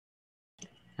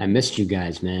I missed you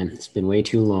guys, man. It's been way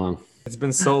too long. It's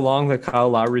been so long that Kyle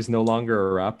Lowry's no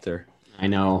longer a Raptor. I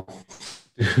know.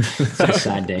 It's a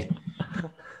sad day.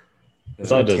 It's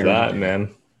not just Terrible. that,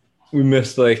 man. We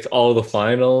missed like all the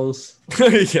finals.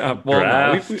 Yeah, well,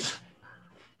 no, Draft.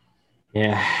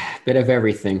 Yeah, bit of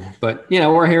everything. But,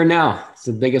 we're here now. It's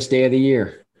the biggest day of the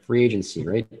year. Free agency,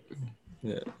 right?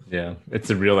 Yeah, it's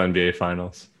the real NBA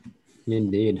finals.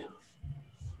 Indeed.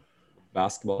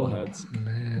 basketball heads.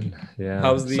 Man, yeah.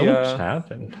 How's the, so much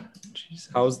happened? Jesus.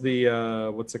 How's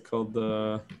the what's it called?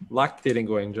 The lactating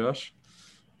going, Josh?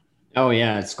 Oh,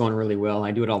 yeah, it's going really well.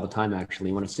 I do it all the time, actually.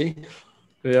 You want to see?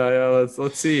 Yeah.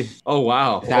 Let's see. Oh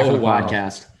wow. Back Oh on the wow.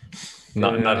 podcast.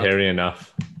 Not hairy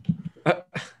enough.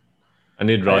 I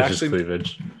need Raj's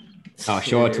cleavage. Oh,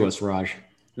 show it to us, Raj.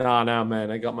 Nah,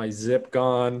 man. I got my zip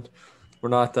gone. We're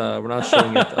not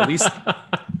showing it. At least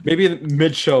maybe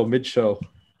mid show.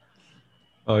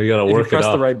 Oh, you gotta If you work it press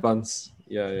up. the right buttons.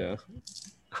 Yeah.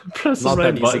 Press Not the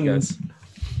right that easy, buttons. guys.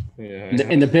 Yeah.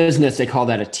 In the business, they call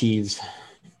that a tease.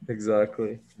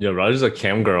 Exactly. Yeah, Raj's a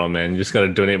cam girl, man. You just gotta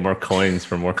donate more coins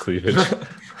for more cleavage.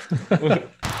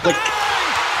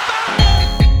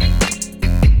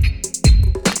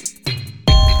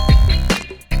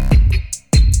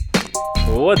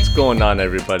 What's going on,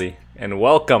 everybody? And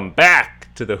welcome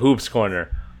back to the Hoops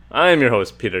Corner. I am your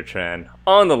host, Peter Tran.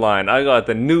 On the line, I got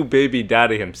the new baby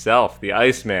daddy himself, the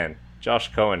Iceman,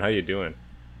 Josh Cohen. How you doing?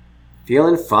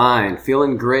 Feeling fine.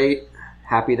 Feeling great.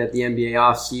 Happy that the NBA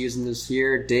offseason is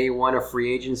here. Day one of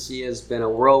free agency has been a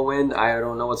whirlwind. I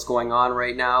don't know what's going on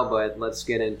right now, but let's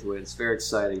get into it. It's very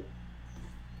exciting.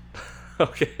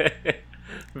 Okay.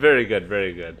 Very good,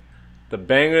 very good. The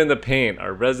banger in the paint,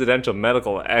 our residential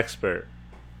medical expert,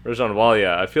 Rajan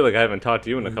Walia. I feel like I haven't talked to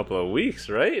you in a couple of weeks,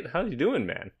 right? How you doing,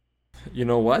 man? You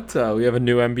know what? We have a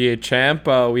new NBA champ.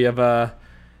 We have a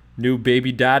new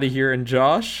baby daddy here in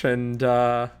Josh. And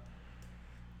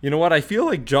you know what? I feel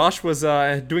like Josh was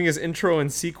doing his intro in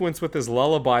sequence with his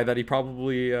lullaby that he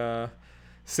probably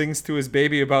sings to his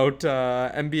baby about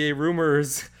NBA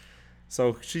rumors.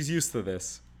 So she's used to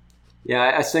this.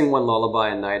 Yeah, I sing one lullaby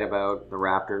a night about the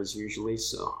Raptors usually,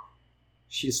 so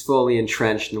she's fully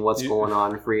entrenched in what's going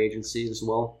on in free agency as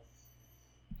well.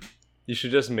 You should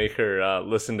just make her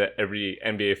listen to every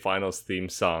NBA Finals theme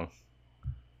song.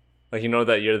 Like, you know,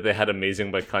 that year they had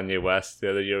Amazing by Kanye West.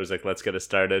 The other year was like Let's Get It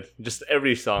Started. Just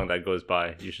every song that goes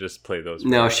by, you should just play those.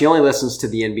 No, she only listens to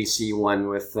the NBC one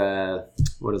with,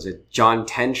 what is it, John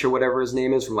Tench or whatever his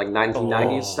name is from like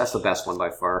 1990s. Oh. That's the best one by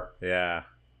far. Yeah.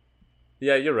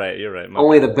 Yeah, you're right.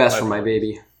 Only the best for my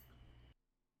baby.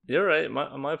 You're right.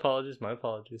 My apologies.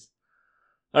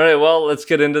 All right, well, let's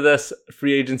get into this.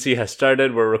 Free agency has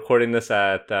started. We're recording this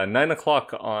at 9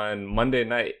 o'clock on Monday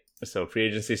night. So free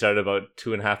agency started about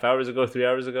 2.5 hours ago, 3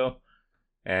 hours ago.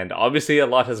 And obviously a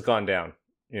lot has gone down,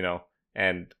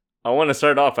 And I want to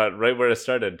start off at right where it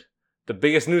started. The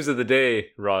biggest news of the day,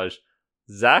 Raj.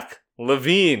 Zach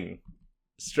LaVine.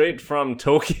 Straight from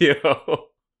Tokyo.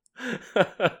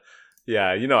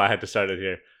 Yeah, I had to start it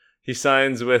here. He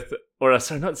signs with,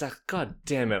 not Zach. God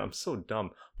damn it, I'm so dumb.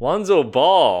 Lonzo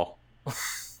Ball. Oh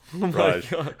my Raj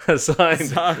God. has signed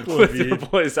Zach with LaVine. your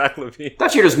boy Zach LaVine. I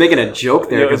thought you were just making a joke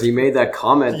there Yeah, because he made that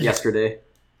comment yesterday.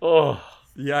 Oh,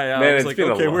 Yeah. Man, I was it's like, been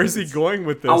a okay, long- where's he going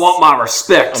with this? I want my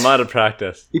respect. I'm out of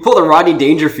practice. He pulled a Rodney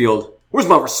Dangerfield. Where's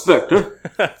my respect,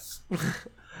 huh?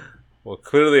 Well,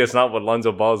 clearly it's not what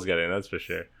Lonzo Ball's getting, that's for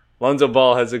sure. Lonzo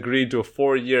Ball has agreed to a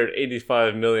 4-year,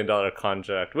 $85 million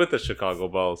contract with the Chicago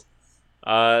Bulls.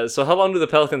 So how long do the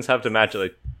Pelicans have to match it?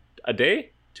 Like a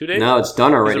day? 2 days? No, it's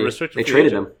done already. restricted They free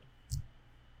traded agent? him.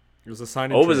 It was a sign.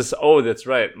 That's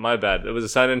right. My bad. It was a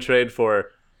sign-and trade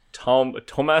for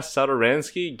Tomas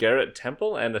Satoransky, Garrett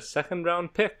Temple, and a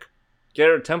second-round pick.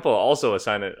 Garrett Temple also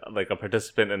a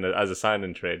participant as a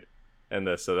sign-and trade in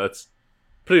this. So that's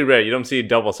pretty rare. You don't see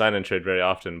double sign-and trade very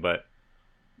often, but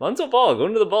Lonzo Ball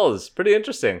going to the Bulls, pretty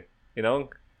interesting.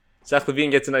 Zach LaVine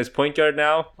gets a nice point guard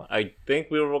now. I think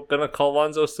we were gonna call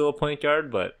Lonzo still a point guard,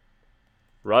 but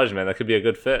Raj, man, that could be a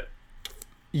good fit.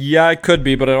 Yeah, it could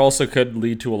be, but it also could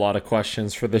lead to a lot of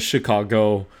questions for the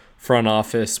Chicago front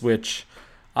office, which,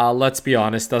 let's be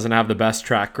honest, doesn't have the best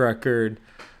track record.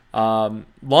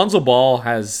 Lonzo Ball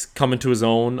has come into his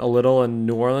own a little in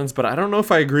New Orleans, but I don't know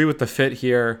if I agree with the fit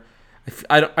here.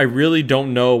 I really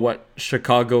don't know what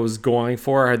Chicago is going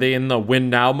for. Are they in the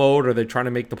win now mode? Are they trying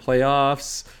to make the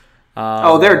playoffs?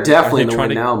 They're definitely are in they the trying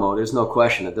win to- now mode. There's no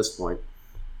question at this point.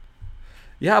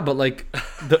 Yeah, but like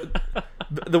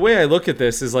the way I look at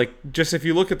this is like, just if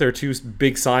you look at their two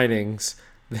big signings,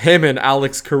 him and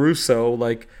Alex Caruso,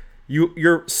 like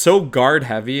you're so guard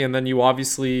heavy, and then you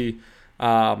obviously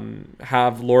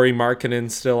have Lauri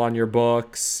Markkanen still on your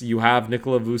books. You have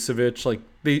Nikola Vucevic. Like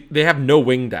they have no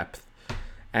wing depth.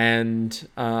 And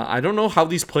I don't know how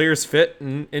these players fit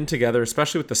in together,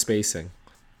 especially with the spacing.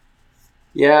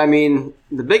 Yeah, I mean,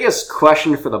 the biggest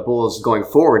question for the Bulls going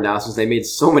forward now, since they made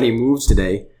so many moves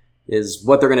today, is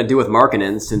what they're going to do with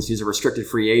Markkanen, since he's a restricted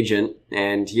free agent,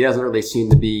 and he doesn't really seem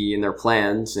to be in their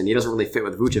plans, and he doesn't really fit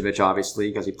with Vucevic, obviously,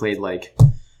 because he played like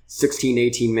 16,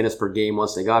 18 minutes per game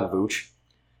once they got Vuce.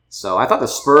 So I thought the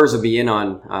Spurs would be in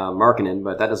on Markkanen,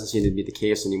 but that doesn't seem to be the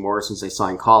case anymore since they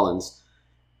signed Collins.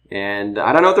 And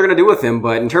I don't know what they're going to do with him,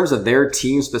 but in terms of their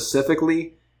team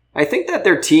specifically, I think that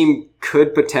their team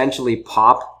could potentially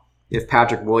pop if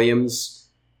Patrick Williams,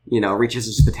 reaches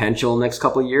his potential next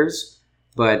couple of years.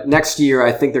 But next year,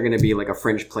 I think they're going to be like a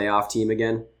fringe playoff team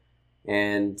again.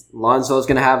 And Lonzo's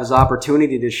going to have his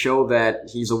opportunity to show that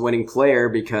he's a winning player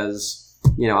because,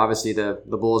 obviously the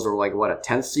Bulls were like, a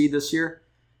 10th seed this year?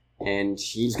 And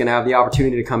he's going to have the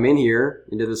opportunity to come in here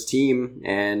into this team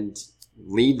and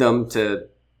lead them to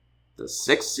the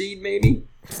 6th seed, maybe,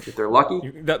 if they're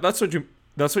lucky. That's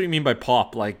what you mean by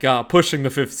pop, like pushing the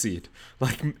 5th seed,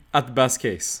 like at the best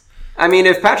case. I mean,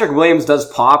 if Patrick Williams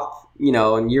does pop,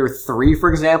 in year 3, for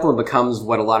example, and becomes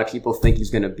what a lot of people think he's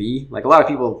going to be, like a lot of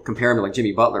people compare him to like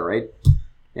Jimmy Butler, right?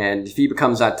 And if he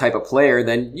becomes that type of player,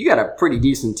 then you got a pretty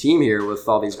decent team here with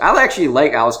all these. I actually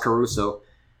like Alex Caruso,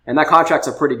 and that contract's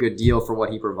a pretty good deal for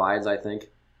what he provides, I think.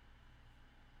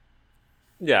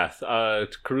 Yeah,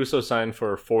 Caruso signed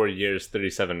for 4 years,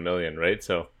 $37 million, right?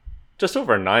 So just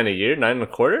over 9 a year, 9 and a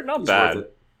quarter, not bad.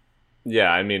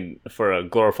 Yeah, I mean, for a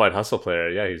glorified hustle player,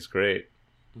 yeah, he's great.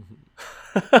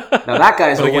 Now that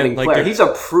guy's a winning player. He's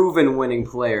a proven winning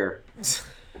player.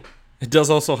 It does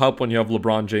also help when you have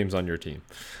LeBron James on your team.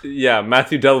 Yeah,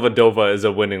 Matthew Dellavedova is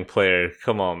a winning player.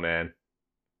 Come on, man.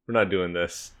 We're not doing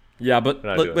this. Yeah, but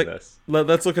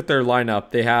let's look at their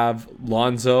lineup. They have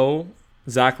Lonzo,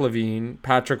 Zach LaVine,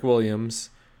 Patrick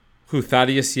Williams,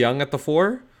 Thaddeus Young at the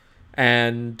 4,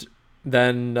 and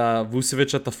then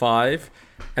Vucevic at the 5.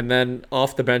 And then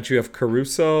off the bench you have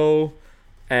Caruso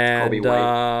and Kobe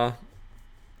White.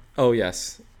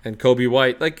 And Kobe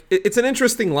White. Like it's an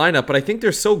interesting lineup, but I think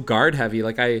they're so guard heavy.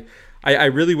 Like I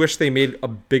really wish they made a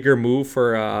bigger move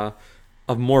for a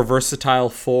more versatile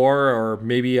 4 or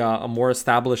maybe a more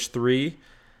established 3.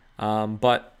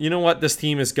 But you know what? This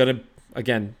team is gonna,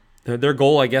 again, their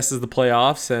goal, I guess, is the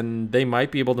playoffs, and they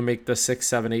might be able to make the 6,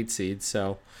 7, 8 seeds.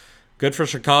 So good for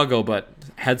Chicago, but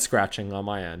head scratching on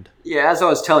my end. Yeah, as I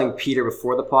was telling Peter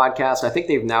before the podcast, I think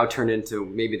they've now turned into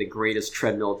maybe the greatest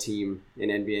treadmill team in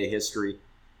NBA history.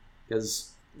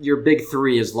 Because your big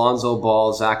 3 is Lonzo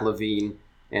Ball, Zach LaVine,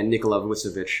 and Nikola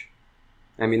Vucevic.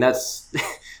 I mean, that's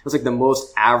like the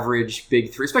most average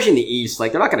big 3, especially in the East.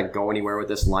 Like, they're not going to go anywhere with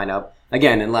this lineup.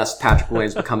 Again, unless Patrick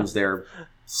Williams becomes their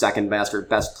second best or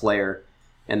best player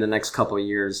in the next couple of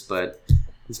years. But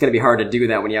it's going to be hard to do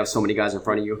that when you have so many guys in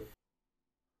front of you.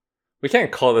 We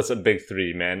can't call this a big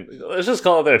 3, man. Let's just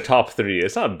call it their top 3.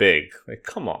 It's not big. Like,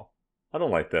 come on. I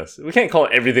don't like this. We can't call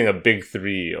everything a big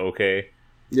 3, okay?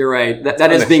 You're right.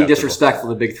 That is being disrespectful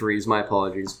to big 3s. My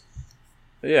apologies.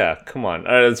 Yeah, come on.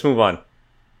 All right, let's move on.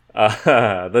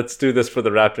 Let's do this for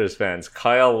the Raptors fans.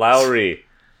 Kyle Lowry,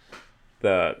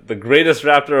 the greatest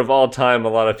Raptor of all time, a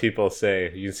lot of people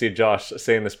say. You can see Josh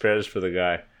saying his prayers for the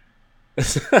guy.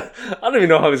 I don't even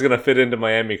know how he's going to fit into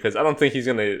Miami because I don't think he's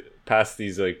going to pass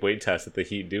these weight tests that the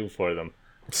Heat do for them.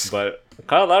 But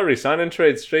Kyle Lowry signed and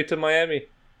trade straight to Miami.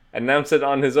 Announced it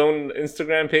on his own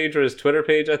Instagram page or his Twitter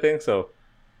page, I think. So,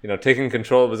 taking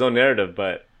control of his own narrative.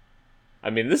 But, I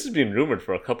mean, this has been rumored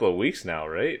for a couple of weeks now,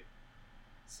 right?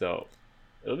 So,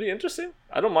 it'll be interesting.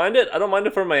 I don't mind it. I don't mind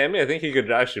it for Miami. I think he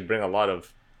could actually bring a lot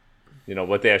of,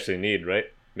 what they actually need, right?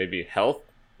 Maybe health.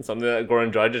 Something that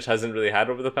Goran Dragic hasn't really had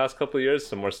over the past couple of years.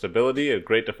 Some more stability, a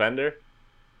great defender.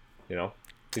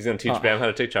 He's going to teach Bam how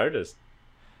to take charges.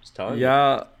 Just telling you.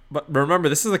 Yeah, but remember,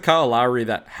 this is a Kyle Lowry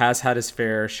that has had his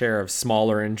fair share of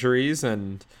smaller injuries,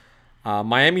 and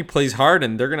Miami plays hard,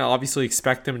 and they're going to obviously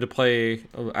expect him to play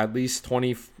at least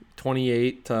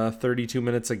 28 to 32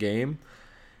 minutes a game.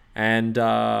 And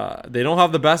they don't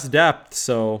have the best depth,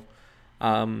 so...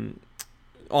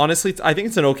 honestly, I think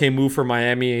it's an okay move for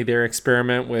Miami. Their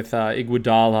experiment with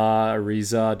Iguodala,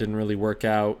 Ariza didn't really work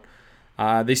out.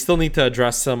 They still need to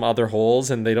address some other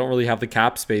holes, and they don't really have the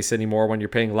cap space anymore when you're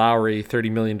paying Lowry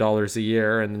 $30 million a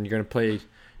year, and then you're going to play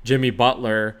Jimmy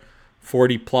Butler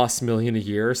 $40+ million a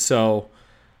year. So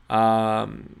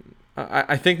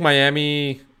I think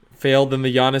Miami failed in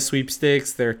the Giannis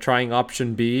sweepstakes. They're trying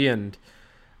option B, and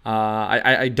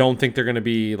I don't think they're going to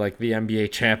be like the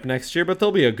NBA champ next year, but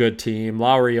they'll be a good team.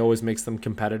 Lowry always makes them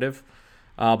competitive.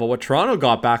 But what Toronto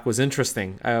got back was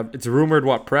interesting. It's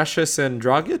rumored Precious and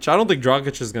Dragic. I don't think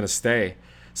Dragic is going to stay,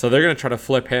 so they're going to try to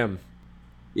flip him.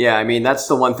 Yeah, I mean, that's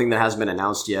the one thing that hasn't been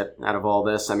announced yet out of all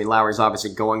this. I mean, Lowry's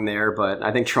obviously going there, but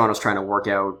I think Toronto's trying to work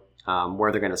out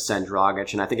where they're going to send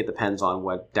Dragic, and I think it depends on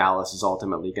what Dallas is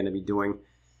ultimately going to be doing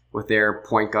with their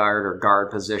point guard or guard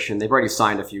position. They've already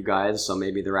signed a few guys, so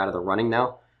maybe they're out of the running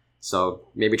now. So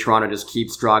maybe Toronto just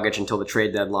keeps Dragic until the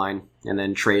trade deadline and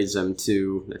then trades him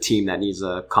to a team that needs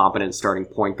a competent starting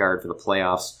point guard for the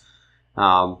playoffs.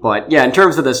 But yeah, in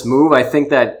terms of this move, I think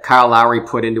that Kyle Lowry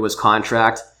put into his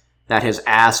contract that his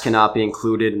ass cannot be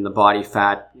included in the body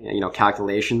fat,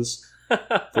 calculations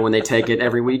for when they take it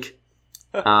every week.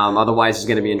 Otherwise, he's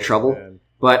going to be in trouble. Man.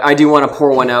 But I do want to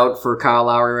pour one out for Kyle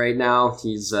Lowry right now.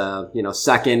 He's,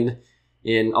 second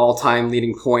in all-time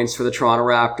leading points for the Toronto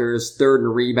Raptors, third in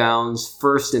rebounds,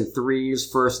 first in threes,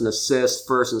 first in assists,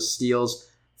 first in steals,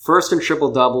 first in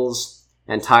triple-doubles,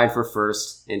 and tied for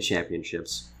first in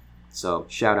championships. So,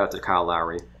 shout out to Kyle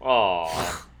Lowry.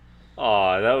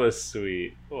 That was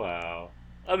sweet. Wow.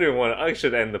 I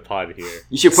should end the pod here.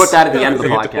 You should put that at the end of the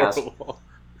podcast.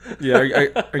 Yeah, are you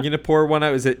going to pour one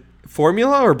out? Is it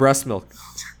formula or breast milk?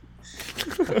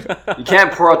 You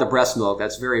can't pour out the breast milk.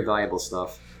 That's very valuable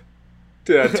stuff.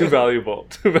 Yeah, too valuable.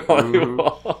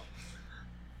 All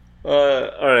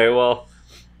right, well,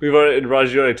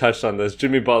 Raji already touched on this.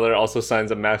 Jimmy Butler also signs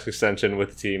a max extension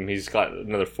with the team. He's got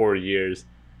another 4 years.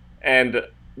 And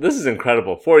this is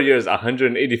incredible. 4 years,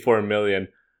 $184 million.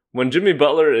 When Jimmy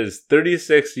Butler is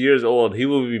 36 years old, he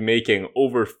will be making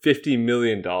over $50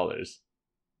 million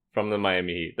from the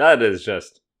Miami Heat. That is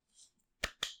just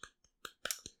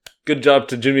good job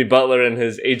to Jimmy Butler and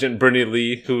his agent Bernie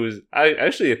Lee, who's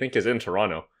I think is in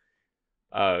Toronto.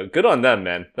 Good on them,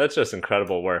 man. That's just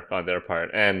incredible work on their part.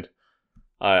 And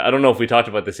I don't know if we talked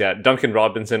about this yet. Duncan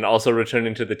Robinson also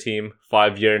returning to the team,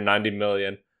 5-year, $90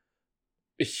 million.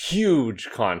 A huge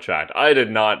contract. I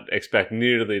did not expect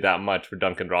nearly that much for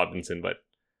Duncan Robinson, but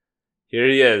here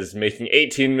he is, making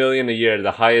 $18 million a year,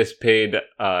 the highest paid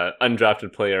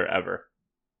undrafted player ever.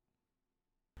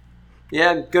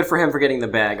 Yeah, good for him for getting the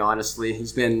bag, honestly.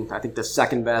 He's been, I think, the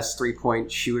second best three-point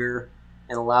shooter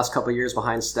in the last couple of years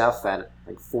behind Steph at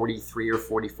like 43 or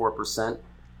 44%.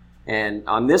 And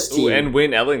on this team... Ooh, and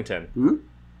Wayne Ellington.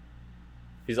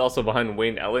 He's also behind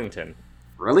Wayne Ellington.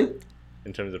 Really?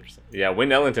 In terms of percent. Yeah,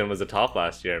 Wayne Ellington was the top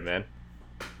last year, man.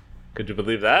 Could you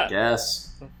believe that?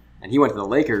 Yes. And he went to the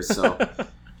Lakers, so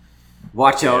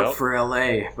watch out for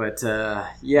LA. But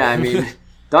yeah, I mean,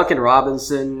 Duncan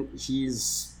Robinson,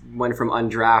 he's went from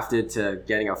undrafted to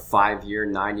getting a 5-year,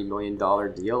 $90 million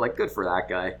deal. Like, good for that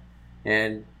guy.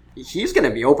 And he's going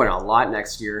to be open a lot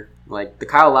next year. Like, the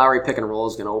Kyle Lowry pick and roll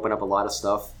is going to open up a lot of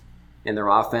stuff in their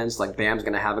offense. Like, Bam's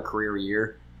going to have a career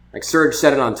year. Like, Serge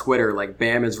said it on Twitter, like,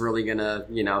 Bam is really going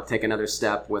to, take another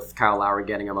step with Kyle Lowry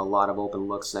getting him a lot of open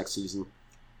looks next season.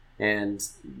 And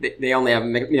they only have,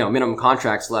 minimum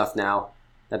contracts left now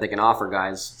that they can offer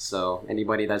guys. So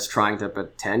anybody that's trying to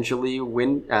potentially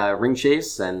win ring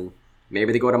chase, and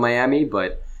maybe they go to Miami,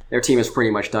 but their team is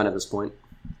pretty much done at this point.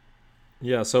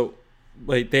 Yeah, so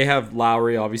they have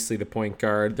Lowry, obviously the point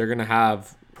guard. They're going to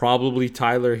have probably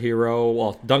Tyler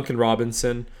Hero, Duncan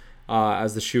Robinson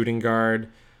as the shooting guard.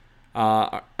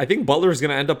 I think Butler is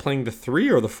going to end up playing the 3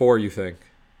 or the 4, you think?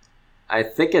 I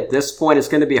think at this point it's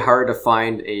going to be hard to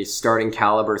find a starting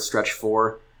caliber stretch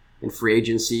 4 in free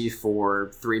agency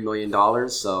for $3 million.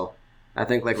 So I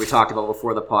think, like we talked about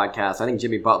before the podcast, I think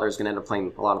Jimmy Butler is going to end up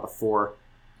playing a lot of the 4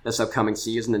 this upcoming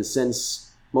season. And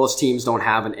since most teams don't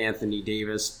have an Anthony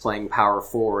Davis playing power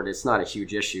forward, it's not a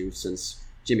huge issue since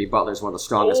Jimmy Butler is one of the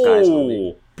strongest guys in the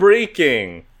league.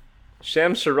 Breaking!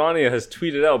 Shams Charania has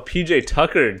tweeted out PJ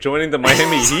Tucker joining the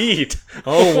Miami Heat.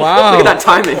 Oh, wow. Look at that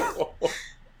timing.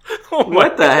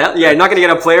 What the hell? Yeah, you're not going to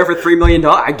get a player for $3 million?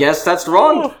 I guess that's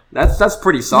wrong. That's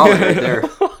pretty solid right there.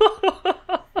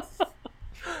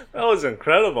 That was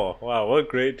incredible. Wow, what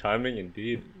great timing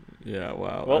indeed. Yeah,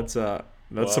 wow. Well,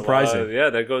 that's surprising.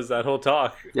 Yeah, there goes that whole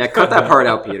talk. Yeah, cut that part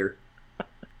out, Peter.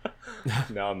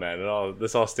 No, man,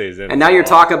 this all stays in. And now you're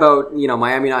talking about,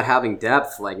 Miami not having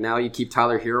depth. Like, now you keep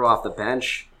Tyler Hero off the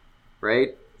bench,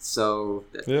 right? So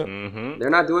they're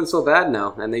not doing so bad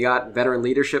now. And they got veteran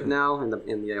leadership now in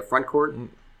the front court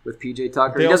with PJ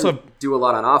Tucker. He doesn't do a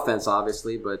lot on offense,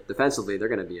 obviously, but defensively they're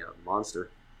going to be a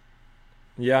monster.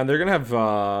 Yeah, and they're gonna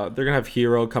have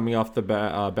Hero coming off the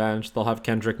bench. They'll have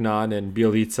Kendrick Nunn and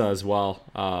Bielitsa as well.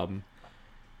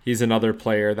 He's another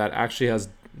player that actually has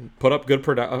put up good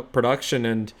production,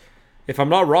 and if I'm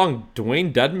not wrong,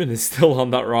 Dwayne Dedmon is still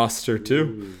on that roster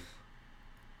too.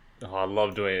 Oh, I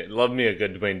love Dwayne. Love me a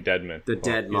good Dwayne Dedmon. The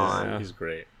Deadmon. He's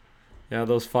great. Yeah,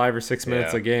 those 5 or 6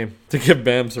 minutes Yeah. a game to give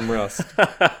Bam some rest.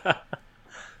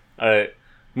 All right,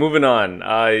 moving on.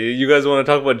 You guys want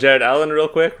to talk about Jared Allen real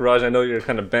quick? Raj, I know you're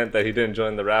kind of bent that he didn't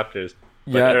join the Raptors.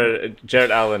 But Yeah.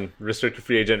 Jared Allen, restricted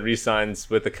free agent, re-signs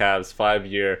with the Cavs,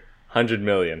 5-year, $100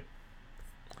 million.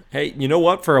 Hey, you know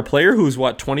what? For a player who's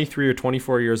 23 or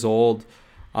 24 years old,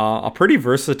 a pretty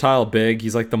versatile big.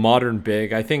 He's like the modern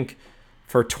big. I think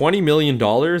for $20 million,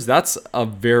 that's a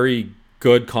very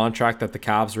good contract that the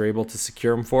Cavs were able to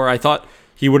secure him for. I thought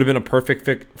he would have been a perfect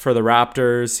fit for the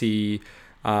Raptors.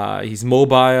 He's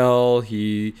mobile.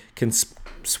 He can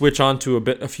switch on to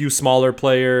a few smaller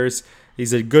players.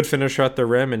 He's a good finisher at the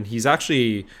rim, and he's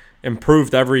actually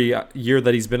improved every year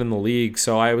that he's been in the league.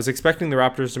 So I was expecting the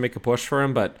Raptors to make a push for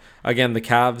him, but again, the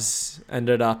Cavs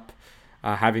ended up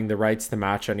having the rights to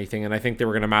match anything, and I think they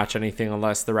were going to match anything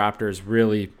unless the Raptors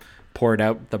really poured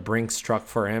out the Brinks truck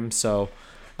for him. So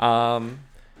I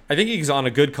think he's on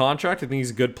a good contract. I think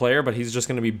he's a good player, but he's just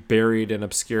going to be buried in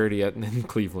obscurity in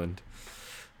Cleveland.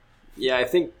 Yeah, I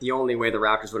think the only way the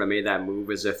Raptors would have made that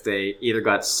move is if they either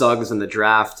got Suggs in the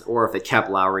draft or if they kept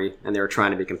Lowry and they were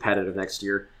trying to be competitive next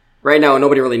year. Right now,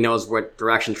 nobody really knows what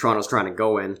direction Toronto's trying to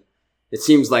go in. It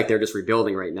seems like they're just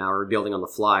rebuilding right now, or rebuilding on the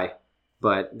fly.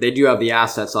 But they do have the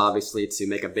assets, obviously, to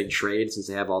make a big trade since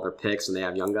they have all their picks and they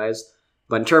have young guys.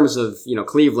 But in terms of,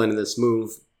 Cleveland and this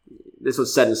move, this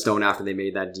was set in stone after they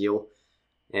made that deal.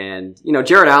 And,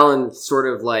 Jared Allen he's sort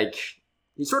of like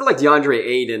DeAndre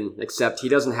Ayton, except he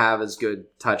doesn't have as good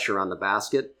touch around the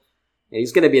basket. And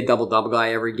he's going to be a double-double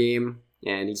guy every game,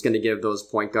 and he's going to give those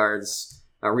point guards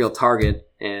a real target.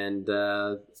 And,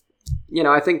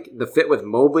 I think the fit with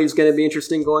Mobley is going to be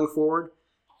interesting going forward,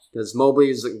 because Mobley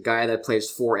is a guy that plays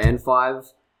 4 and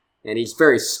 5, and he's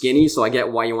very skinny, so I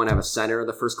get why you want to have a center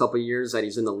the first couple of years that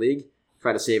he's in the league,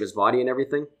 try to save his body and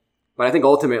everything. But I think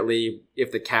ultimately,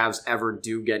 if the Cavs ever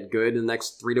do get good in the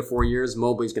next 3 to 4 years,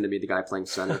 Mobley's going to be the guy playing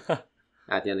center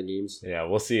at the end of games. Yeah,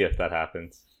 we'll see if that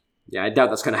happens. Yeah, I doubt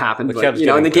that's going to happen. The But, Cavs in the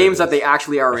getting games good. that they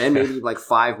actually are in, maybe like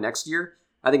 5 next year,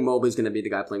 I think Mobley's going to be the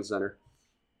guy playing center.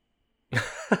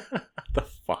 The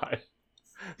 5.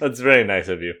 That's very nice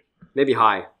of you. Maybe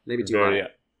high. Maybe too Very, high.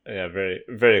 yeah, very,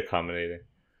 very accommodating.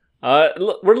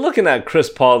 We're looking at Chris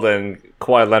Paul and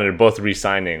Kawhi Leonard both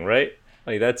re-signing, right?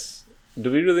 Like that's. Do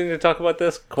we really need to talk about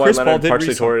this? Kawhi Chris Paul Leonard did partially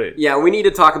re-sign. tore it. Yeah, we need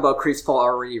to talk about Chris Paul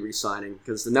already re-signing,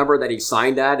 because the number that he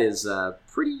signed at is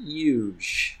pretty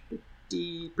huge.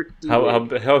 Pretty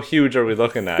How huge are we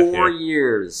looking at 4 here?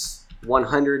 years,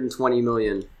 $120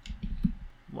 million.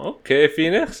 Okay,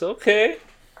 Phoenix. Okay.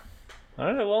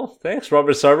 All right. Well, thanks,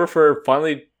 Robert Sarver, for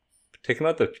finally taking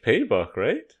out the paybook.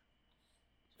 Right?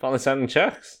 Finally signing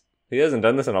checks. He hasn't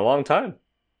done this in a long time.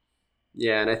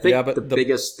 Yeah, and I think but the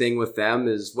biggest thing with them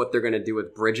is what they're going to do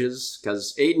with Bridges,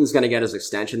 because Ayton's going to get his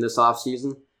extension this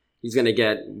offseason. He's going to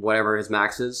get whatever his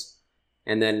max is.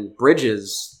 And then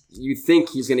Bridges, you think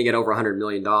he's going to get over $100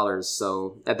 million.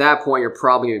 So at that point, you're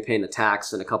probably going to be paying the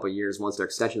tax in a couple of years once their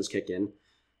extensions kick in.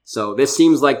 So this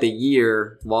seems like the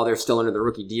year, while they're still under the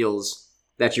rookie deals,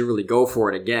 that you really go for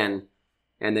it again.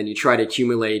 And then you try to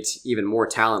accumulate even more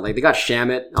talent. Like they got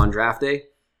Shamet on draft day.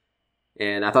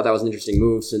 And I thought that was an interesting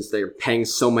move since they're paying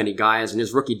so many guys, and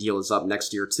his rookie deal is up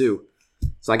next year too.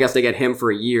 So I guess they get him for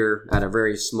a year at a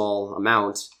very small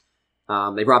amount.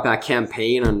 They brought back Cam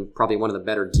Payne on probably one of the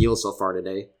better deals so far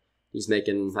today. He's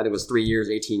making, I think it was 3 years,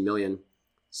 $18 million.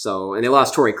 So, and they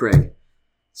lost Torrey Craig.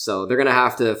 So they're going to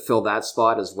have to fill that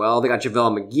spot as well. They got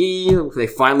JaVale McGee. They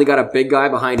finally got a big guy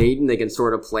behind Ayton. They can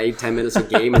sort of play 10 minutes a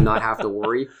game and not have to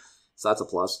worry. So that's a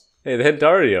plus. Hey, they had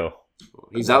Dario.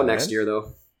 He's Come out on, next man. year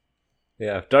though.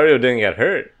 Yeah, if Dario didn't get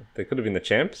hurt, they could have been the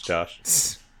champs,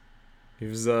 Josh. He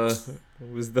was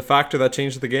the factor that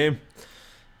changed the game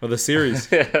or the series.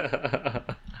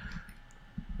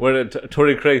 Where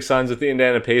Torrey Craig signs with the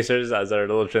Indiana Pacers as our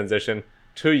little transition.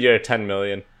 2-year, $10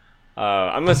 million.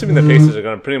 I'm assuming the Pacers are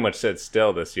going to pretty much sit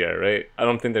still this year, right? I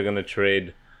don't think they're going to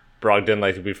trade Brogdon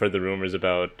like we've heard the rumors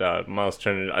about. Miles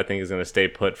Turner, I think, is going to stay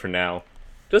put for now.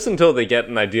 Just until they get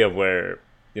an idea of where,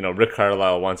 Rick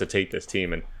Carlisle wants to take this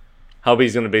team and how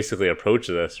he's going to basically approach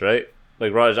this, right?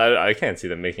 Like, Raj, I can't see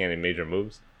them making any major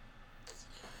moves.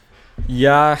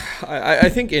 Yeah, I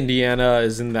think Indiana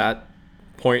is in that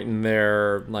point in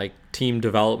their team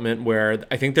development where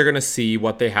I think they're going to see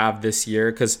what they have this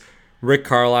year, because Rick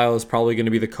Carlisle is probably going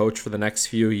to be the coach for the next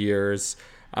few years.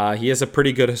 He has a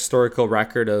pretty good historical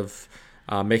record of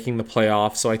making the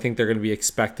playoffs, so I think they're going to be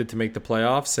expected to make the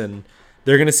playoffs, and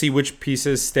they're going to see which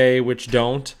pieces stay, which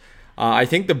don't. I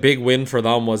think the big win for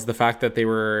them was the fact that they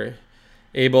were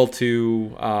able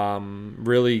to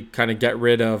really kind of get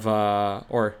rid of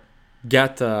or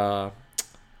get Karis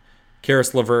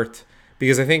LeVert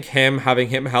because I think having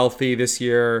him healthy this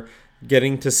year,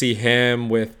 getting to see him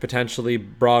with potentially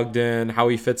Brogdon, how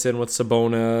he fits in with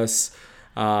Sabonis,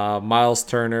 Miles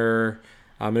Turner,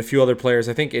 and a few other players.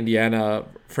 I think Indiana,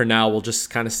 for now, will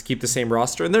just kind of keep the same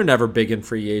roster, and they're never big in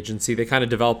free agency. They kind of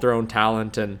develop their own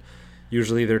talent, and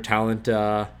usually their talent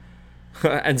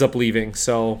ends up leaving.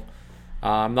 So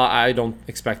I don't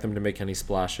expect them to make any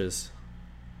splashes.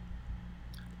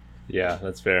 Yeah,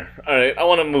 that's fair. All right, I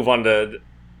want to move on to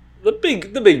the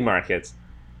big markets.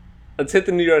 Let's hit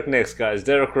the New York Knicks, guys.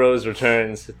 Derrick Rose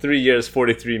returns, 3 years,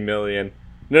 $43 million.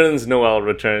 Nerlens Noel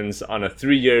returns on a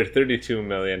 3-year, $32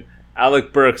 million.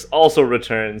 Alec Burks also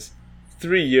returns,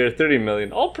 3-year, $30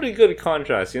 million. All pretty good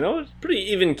contracts, pretty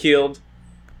even keeled.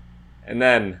 And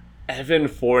then Evan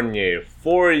Fournier,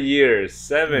 4 years,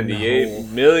 $78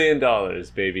 million,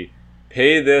 baby.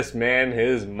 Pay this man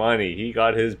his money. He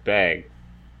got his bag.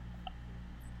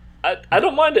 I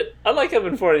don't mind it. I like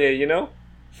Evan Fournier,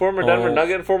 Former Denver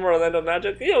Nugget, former Orlando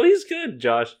Magic. He's good,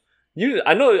 Josh.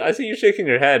 I see you shaking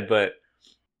your head, but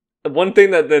one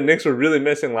thing that the Knicks were really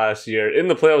missing last year, in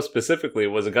the playoffs specifically,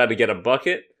 was a guy to get a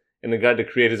bucket and a guy to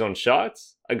create his own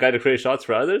shots, a guy to create shots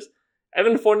for others.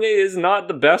 Evan Fournier is not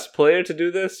the best player to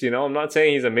do this, I'm not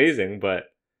saying he's amazing,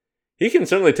 but he can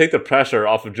certainly take the pressure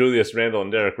off of Julius Randle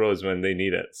and Derrick Rose when they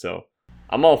need it. So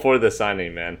I'm all for this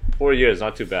signing, man. 4 years,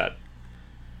 not too bad.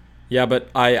 Yeah, but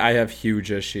I have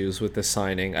huge issues with this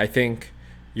signing. I think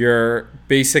you're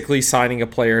basically signing a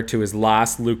player to his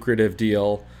last lucrative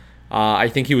deal. I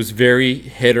think he was very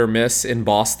hit or miss in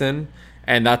Boston,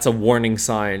 and that's a warning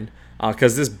sign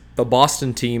because the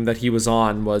Boston team that he was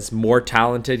on was more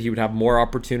talented. He would have more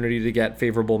opportunity to get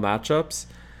favorable matchups,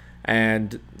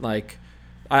 and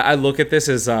I look at this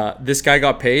as this guy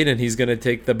got paid and he's going to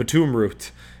take the Batum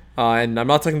route. And I'm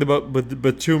not talking about the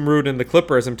Batum route and the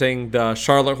Clippers. I'm saying the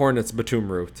Charlotte Hornets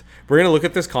Batum route. We're going to look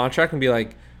at this contract and be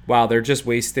like, wow, they're just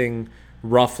wasting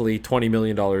roughly $20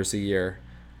 million a year.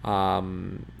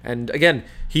 And again,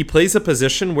 he plays a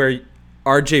position where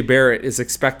RJ Barrett is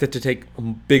expected to take a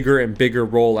bigger and bigger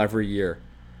role every year.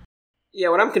 Yeah,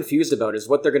 what I'm confused about is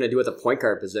what they're going to do with the point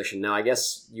guard position. Now, I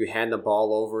guess you hand the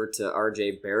ball over to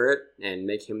RJ Barrett and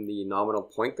make him the nominal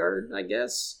point guard, I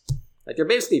guess. They're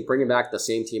basically bringing back the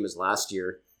same team as last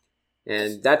year.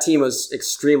 And that team was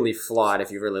extremely flawed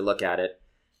if you really look at it.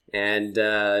 And,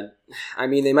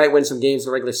 they might win some games in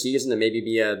the regular season and maybe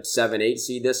be a 7-8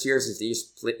 seed this year since the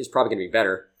East is probably going to be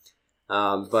better.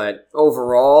 But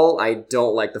overall, I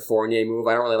don't like the Fournier move.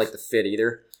 I don't really like the fit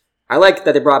either. I like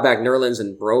that they brought back Nerlens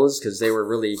and Rose because they were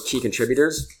really key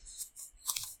contributors.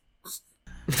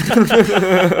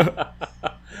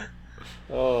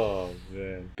 Oh,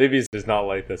 man. Baby does not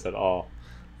like this at all.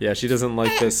 Yeah, she doesn't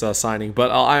like this signing.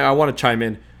 But I want to chime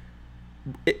in.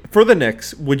 For the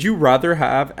Knicks, would you rather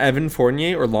have Evan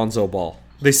Fournier or Lonzo Ball?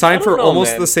 They signed for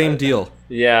almost the same deal.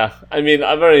 Yeah, I've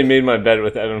already made my bet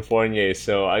with Evan Fournier,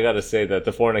 so I got to say that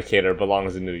the fornicator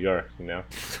belongs in New York,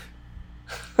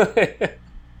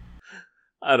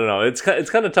 I don't know. It's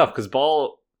kind of tough because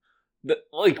Ball,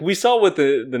 we saw what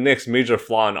the Knicks' major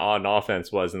flaw on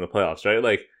offense was in the playoffs,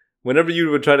 right? Whenever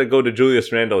you would try to go to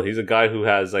Julius Randle, he's a guy who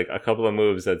has a couple of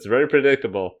moves that's very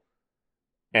predictable.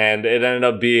 And it ended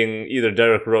up being either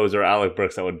Derrick Rose or Alec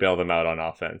Burks that would bail them out on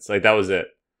offense. That was it.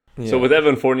 Yeah. So with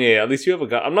Evan Fournier, at least you have a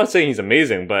guy. I'm not saying he's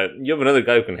amazing, but you have another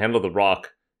guy who can handle the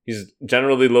rock. He's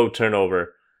generally low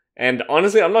turnover. And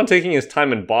honestly, I'm not taking his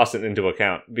time in Boston into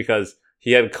account because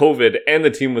he had COVID and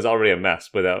the team was already a mess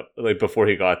before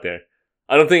he got there.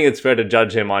 I don't think it's fair to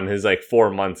judge him on his 4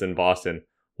 months in Boston,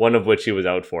 one of which he was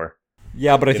out for.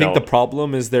 Yeah, but I think the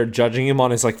problem is they're judging him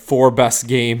on his 4 best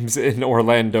games in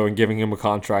Orlando and giving him a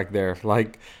contract there.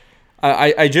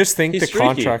 I just think the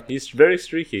contract. He's very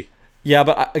streaky. Yeah,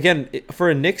 but again, for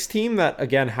a Knicks team that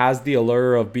again has the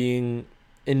allure of being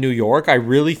in New York, I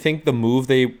really think the move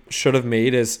they should have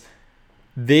made is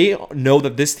they know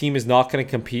that this team is not going to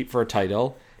compete for a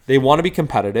title. They want to be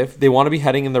competitive. They want to be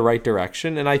heading in the right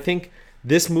direction, and I think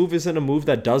this move isn't a move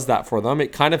that does that for them.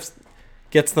 It kind of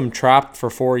gets them trapped for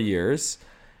 4 years.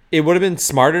 It would have been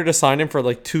smarter to sign him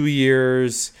for 2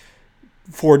 years,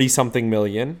 40-something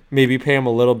million. Maybe pay him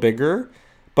a little bigger,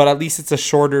 but at least it's a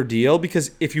shorter deal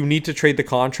because if you need to trade the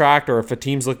contract or if a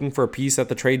team's looking for a piece at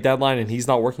the trade deadline and he's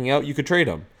not working out, you could trade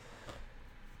him.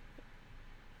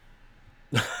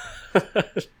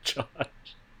 Josh.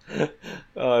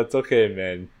 Oh, it's okay,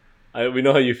 man. We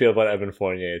know how you feel about Evan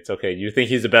Fournier. It's okay. You think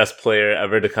he's the best player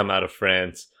ever to come out of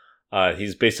France.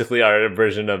 He's basically our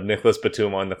version of Nicholas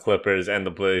Batum on the Clippers and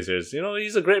the Blazers.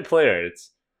 He's a great player.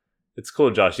 It's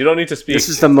cool, Josh. You don't need to speak. This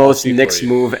is the most Knicks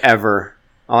move ever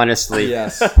Honestly.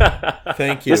 Yes.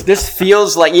 Thank you. This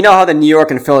feels like, you know how the New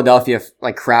York and Philadelphia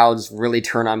like crowds really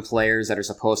turn on players that are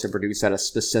supposed to produce at a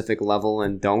specific level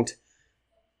and don't?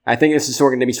 I think this is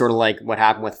sort of going to be sort of like what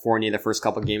happened with Fournier the first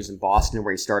couple of games in Boston,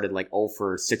 where he started like 0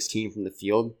 for 16 from the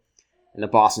field, and the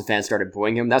Boston fans started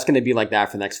booing him. That's going to be like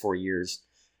that for the next 4 years.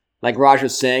 Like Raj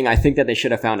was saying, I think that they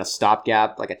should have found a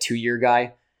stopgap, like a 2-year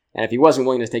guy. And if he wasn't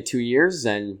willing to take 2 years,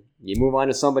 then you move on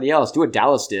to somebody else. Do what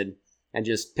Dallas did and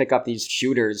just pick up these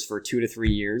shooters for 2 to 3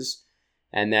 years,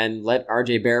 and then let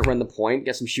RJ Barrett run the point,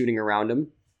 get some shooting around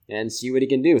him, and see what he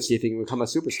can do. See if he can become a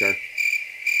superstar.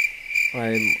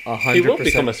 I'm 100%. He will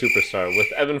become a superstar with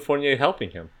Evan Fournier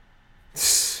helping him.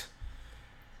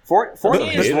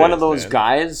 Fournier is one of those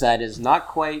guys that is not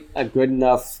quite a good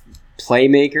enough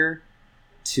playmaker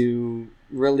to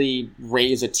really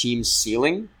raise a team's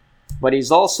ceiling, but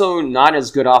he's also not as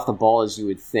good off the ball as you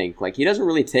would think. Like, he doesn't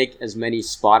really take as many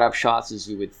spot-up shots as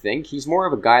you would think. He's more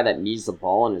of a guy that needs the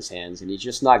ball in his hands, and he's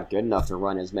just not good enough to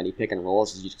run as many pick and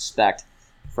rolls as you'd expect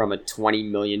from a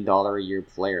 $20 million a year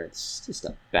player. It's just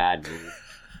a bad move.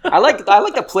 I like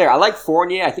the player. I like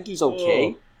Fournier. I think he's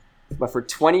okay. Whoa. But for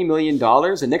 $20 million,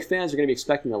 the Knicks fans are going to be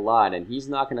expecting a lot, and he's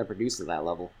not going to produce at that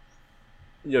level.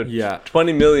 Yeah,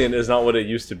 20 million is not what it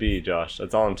used to be, Josh.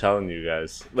 That's all I'm telling you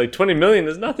guys. Like, 20 million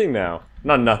is nothing now.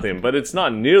 Not nothing, but it's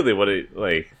not nearly what it,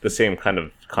 like, the same kind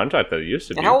of contract that it used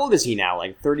to be. And how old is he now?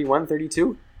 Like 31,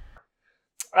 32?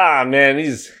 Ah, man,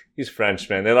 he's French,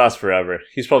 man. They last forever.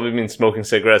 He's probably been smoking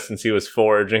cigarettes since he was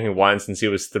 4, drinking wine since he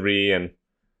was 3, and,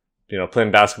 you know, playing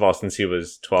basketball since he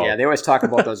was 12. Yeah, they always talk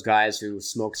about those guys who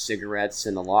smoke cigarettes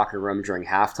in the locker room during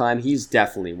halftime. He's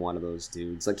definitely one of those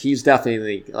dudes. Like, he's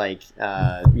definitely, like,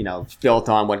 you know, built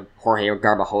on what Jorge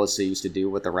Garbajosa used to do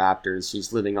with the Raptors.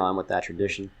 He's living on with that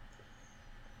tradition.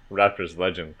 Raptors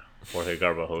legend, Jorge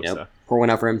Garbajosa. Yep. Pour one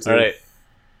out for him, too. All right.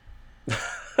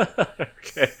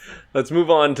 Okay, let's move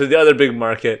on to the other big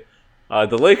market.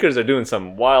 The Lakers are doing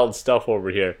some wild stuff over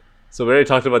here. So we already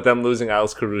talked about them losing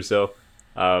Alex Caruso.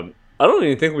 I don't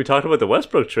even think we talked about the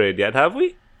Westbrook trade yet, have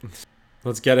we?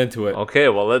 Let's get into it. Okay,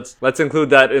 well, let's include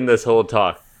that in this whole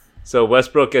talk. So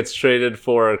Westbrook gets traded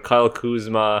for Kyle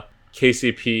Kuzma,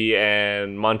 KCP,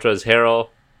 and Montrezl Harrell.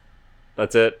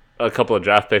 That's it. A couple of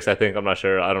draft picks, I think. I'm not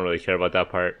sure. I don't really care about that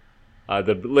part.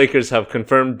 The Lakers have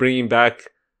confirmed bringing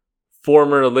back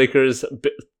former Lakers,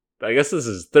 I guess this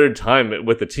is third time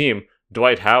with the team,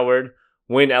 Dwight Howard,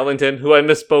 Wayne Ellington, who I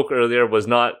misspoke earlier, was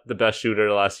not the best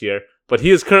shooter last year, but he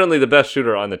is currently the best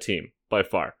shooter on the team, by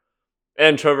far,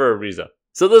 and Trevor Ariza.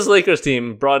 So this Lakers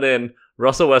team brought in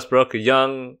Russell Westbrook,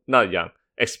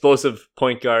 explosive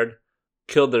point guard,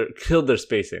 killed their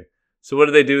spacing. So what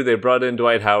did they do? They brought in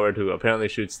Dwight Howard, who apparently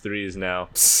shoots threes now,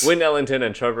 Wayne Ellington,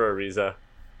 and Trevor Ariza.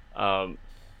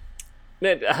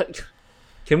 Man,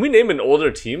 can we name an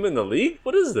older team in the league?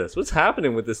 What is this? What's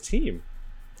happening with this team?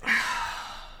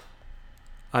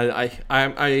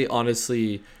 I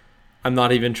honestly, I'm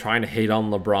not even trying to hate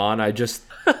on LeBron.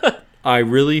 I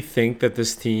really think that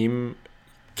this team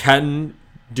can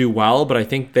do well, but I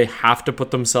think they have to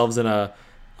put themselves in a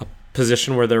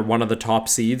position where they're one of the top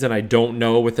seeds, and I don't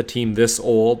know with a team this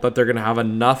old that they're going to have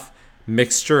enough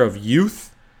mixture of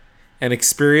youth and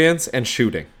experience and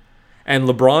shooting. And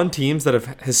LeBron teams that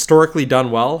have historically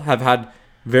done well have had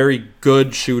very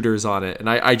good shooters on it. And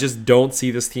I just don't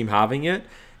see this team having it.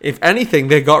 If anything,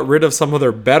 they got rid of some of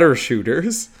their better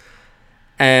shooters.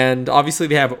 And obviously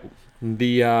they have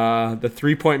the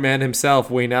three-point man himself,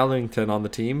 Wayne Ellington, on the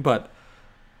team. But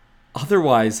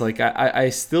otherwise, like I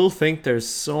still think there's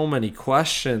so many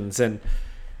questions. And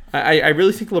I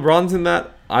really think LeBron's in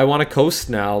that I want to coast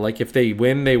now. Like, if they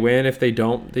win, they win. If they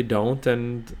don't, they don't.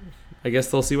 And I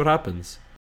guess they'll see what happens.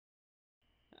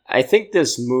 I think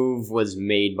this move was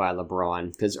made by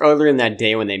LeBron, because earlier in that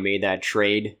day when they made that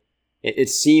trade, it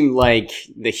seemed like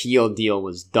the Heel deal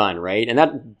was done, right? And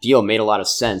that deal made a lot of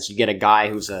sense. You get a guy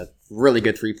who's a really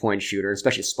good three-point shooter,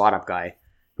 especially a spot-up guy,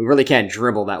 who really can't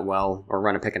dribble that well or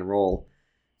run a pick and roll.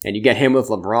 And you get him with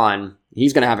LeBron,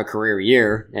 he's going to have a career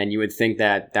year, and you would think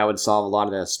that that would solve a lot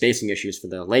of the spacing issues for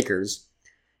the Lakers.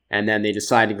 And then they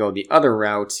decide to go the other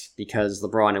route because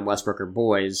LeBron and Westbrook are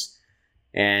boys.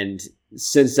 And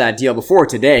since that deal before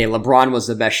today, LeBron was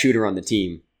the best shooter on the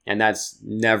team. And that's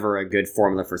never a good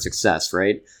formula for success,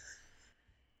 right?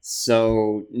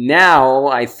 So now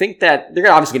I think that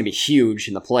they're obviously going to be huge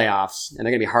in the playoffs. And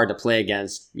they're going to be hard to play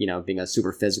against, you know, being a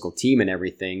super physical team and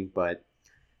everything. But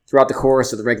throughout the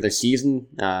course of the regular season,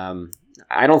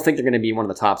 I don't think they're going to be one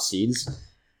of the top seeds.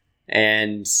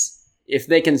 And if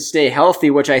they can stay healthy,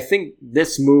 which I think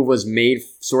this move was made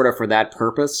sort of for that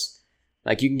purpose,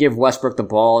 Like, you can give Westbrook the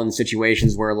ball in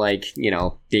situations where, like,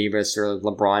 Davis or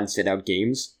LeBron sit out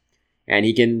games, and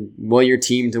he can will your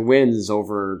team to wins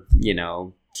over,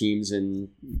 teams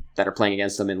that are playing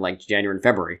against them in, like, January and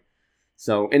February.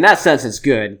 So, in that sense, it's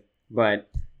good, but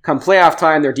come playoff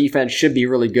time, their defense should be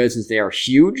really good since they are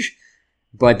huge,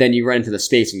 but then you run into the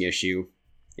spacing issue,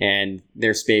 and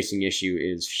their spacing issue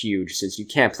is huge since you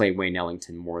can't play Wayne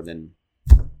Ellington more than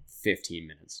 15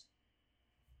 minutes.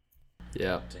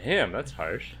 Yeah. Damn, that's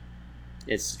harsh.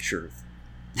 It's the truth.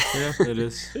 Yeah, it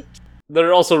is. There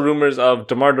are also rumors of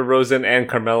DeMar DeRozan and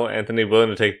Carmelo Anthony willing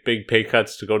to take big pay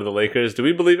cuts to go to the Lakers. Do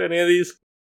we believe any of these?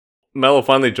 Melo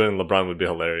finally joining LeBron would be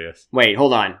hilarious. Wait,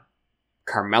 hold on.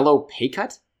 Carmelo pay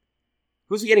cut?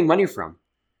 Who's he getting money from?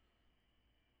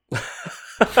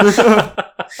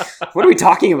 What are we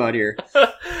talking about here?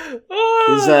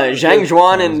 Is Zhang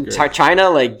Zhuan in China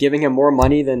like giving him more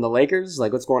money than the Lakers?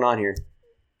 Like, what's going on here?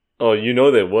 Oh, you know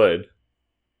they would.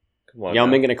 Come on. Yao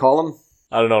Ming gonna call him?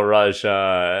 I don't know, Raj.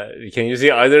 Can you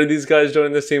see either of these guys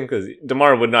joining this team? Because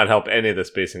DeMar would not help any of the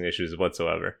spacing issues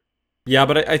whatsoever. Yeah,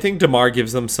 but I think DeMar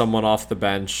gives them someone off the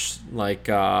bench like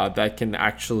that can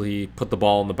actually put the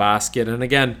ball in the basket. And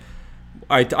again,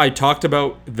 I talked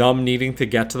about them needing to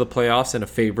get to the playoffs in a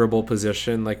favorable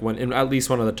position, like when in at least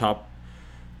one of the top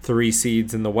 3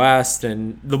 seeds in the West.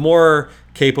 And the more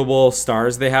capable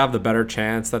stars they have, the better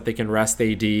chance that they can rest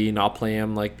AD, not play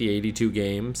him like the 82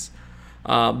 games.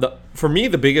 For me,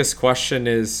 the biggest question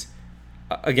is,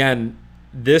 again,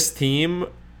 this team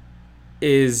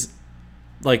is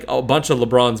like a bunch of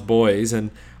LeBron's boys,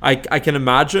 and I can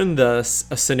imagine a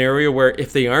scenario where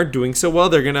if they aren't doing so well,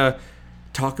 they're gonna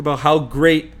talk about how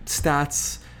great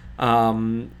stats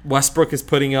Westbrook is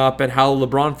putting up and how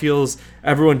LeBron feels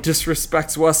everyone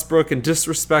disrespects Westbrook and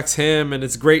disrespects him and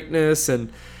his greatness,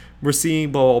 and we're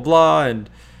seeing blah blah blah. And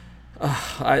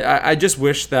I just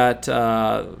wish that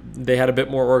they had a bit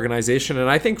more organization, and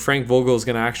I think Frank Vogel is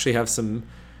going to actually have some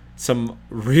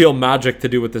real magic to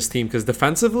do with this team, because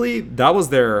defensively that was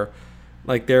their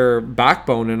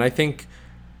backbone. And I think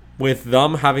with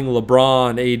them having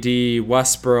LeBron, AD,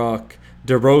 Westbrook,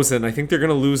 DeRozan, I think they're going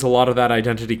to lose a lot of that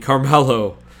identity.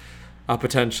 Carmelo,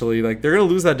 potentially, like they're going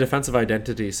to lose that defensive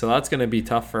identity. So that's going to be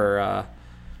tough for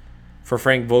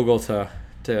Frank Vogel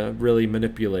to really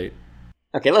manipulate.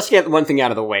 Okay, let's get one thing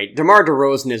out of the way. DeMar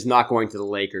DeRozan is not going to the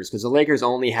Lakers because the Lakers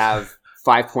only have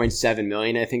 $5.7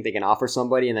 million. I think they can offer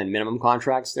somebody, and then minimum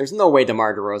contracts. There's no way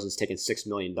DeMar DeRozan's taking $6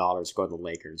 million to go to the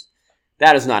Lakers.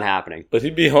 That is not happening. But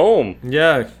he'd be home.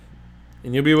 Yeah,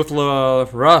 and you'll be with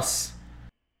Russ.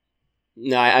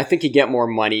 No, I think you get more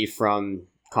money from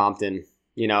Compton.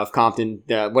 If Compton,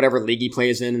 whatever league he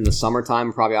plays in the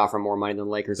summertime, probably offer more money than the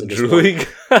Lakers. The Drew League?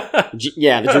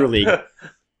 Yeah, the Drew League.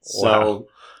 So,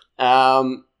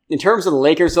 in terms of the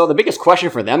Lakers, though, the biggest question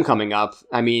for them coming up,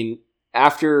 I mean,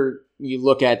 after you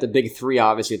look at the big 3,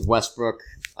 obviously, with Westbrook,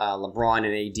 LeBron,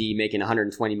 and AD making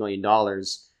 $120 million,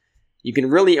 you can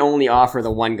really only offer the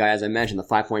one guy, as I mentioned, the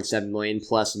 $5.7 million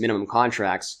plus minimum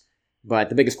contracts. But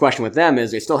the biggest question with them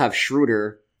is they still have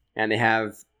Schroeder, and they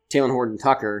have Talen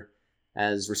Horton-Tucker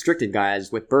as restricted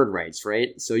guys with bird rights,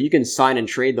 right? So you can sign and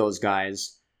trade those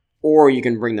guys, or you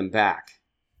can bring them back,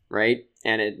 right?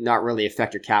 And it not really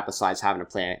affect your cap besides having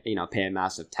to pay a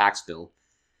massive tax bill.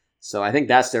 So I think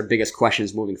that's their biggest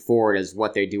questions moving forward, is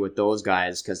what they do with those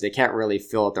guys, because they can't really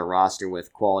fill out their roster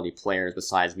with quality players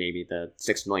besides maybe the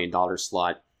 $6 million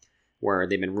slot, where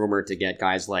they've been rumored to get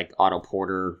guys like Otto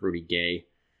Porter, Rudy Gay.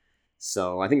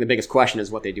 So I think the biggest question is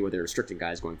what they do with their restricted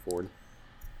guys going forward.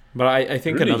 But I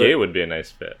think Rudy Gay would be a nice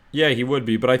fit. Yeah, he would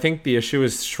be. But I think the issue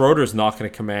is Schroeder's not going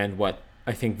to command what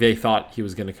I think they thought he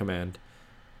was going to command.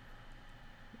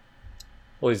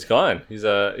 Well, he's gone. He's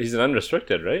an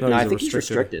unrestricted, right? No, I think he's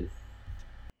restricted.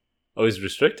 Oh, he's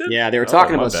restricted? Yeah, they were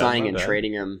talking about signing and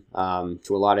trading him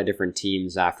to a lot of different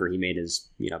teams after he made his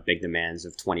big demands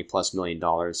of $20+ million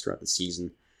throughout the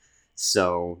season.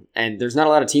 So, and there's not a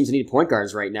lot of teams that need point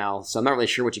guards right now, so I'm not really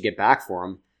sure what you get back for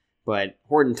him. But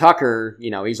Horton-Tucker,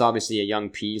 he's obviously a young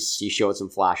piece. He showed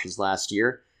some flashes last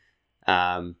year.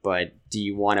 But do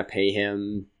you want to pay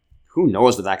him? Who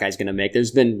knows what that guy's going to make?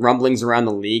 There's been rumblings around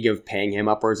the league of paying him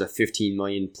upwards of $15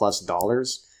 million+.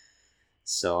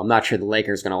 So I'm not sure the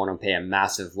Lakers are going to want to pay a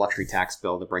massive luxury tax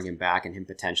bill to bring him back and him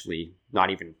potentially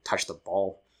not even touch the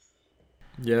ball.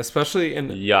 Yeah, especially in...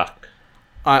 Yuck.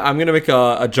 I'm going to make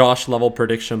a Josh level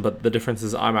prediction, but the difference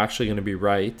is I'm actually going to be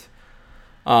right.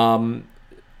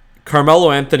 Carmelo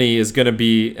Anthony is going to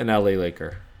be an LA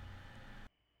Laker.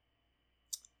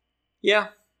 Yeah,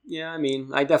 I mean,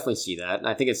 I definitely see that.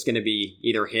 I think it's going to be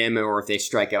either him, or if they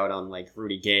strike out on like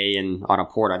Rudy Gay and Otto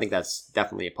Porter, I think that's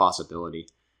definitely a possibility.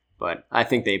 But I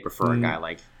think they prefer a guy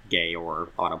like Gay or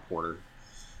Otto Porter.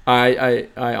 I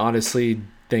honestly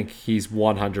think he's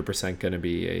 100% going to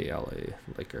be a LA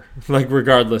Laker. Like,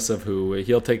 regardless of who.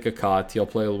 He'll take a cut. He'll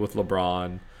play with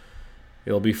LeBron.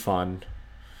 It'll be fun.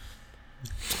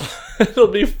 It'll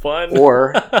be fun.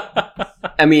 Or,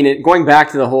 I mean, going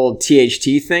back to the whole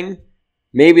THT thing,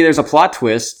 maybe there's a plot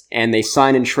twist and they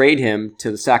sign and trade him to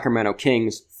the Sacramento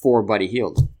Kings for Buddy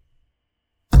Hield.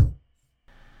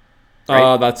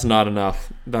 Right? That's not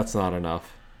enough. That's not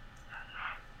enough.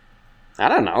 I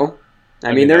don't know.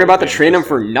 I mean, they're about to trade him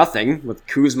for nothing with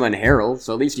Kuzma and Harrell,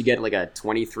 so at least you get like a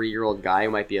 23-year-old guy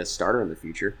who might be a starter in the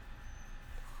future.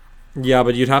 Yeah,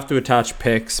 but you'd have to attach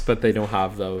picks, but they don't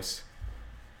have those.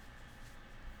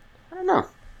 I don't know.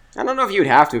 I don't know if you'd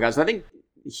have to, guys. I think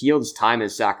Hield's time in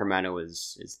Sacramento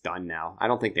is done now. I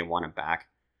don't think they want him back.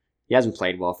 He hasn't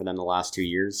played well for them the last 2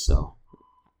 years, so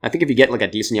I think if you get like a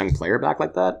decent young player back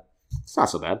like that, it's not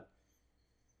so bad.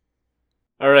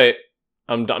 All right.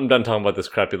 I'm done talking about this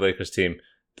crappy Lakers team.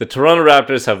 The Toronto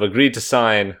Raptors have agreed to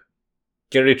sign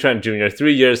Gary Trent Jr.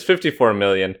 3 years, $54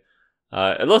 million.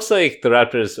 It looks like the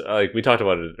Raptors, like we talked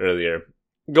about it earlier,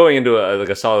 going into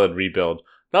a solid rebuild.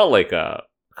 Not like a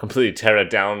completely tear it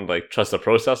down, like trust the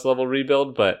process level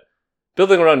rebuild, but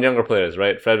building around younger players,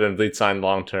 right? Fred VanVleet signed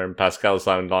long term. Pascal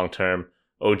signed long term.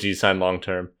 OG signed long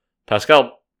term.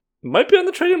 Pascal might be on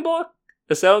the trading block.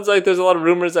 It sounds like there's a lot of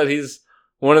rumors that he's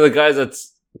one of the guys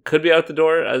that's could be out the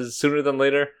door as sooner than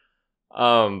later.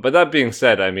 But that being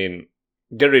said, I mean,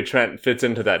 Gary Trent fits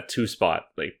into that 2 spot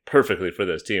like perfectly for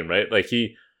this team, right? Like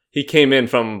he came in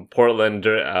from Portland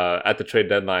at the trade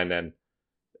deadline and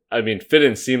I mean fit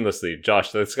in seamlessly.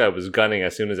 Josh, this guy was gunning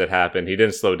as soon as it happened. He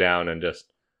didn't slow down and just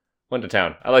went to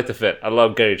town. I like the fit. I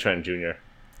love Gary Trent Jr.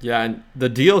 Yeah, and the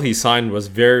deal he signed was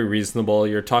very reasonable.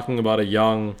 You're talking about a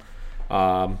young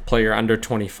player under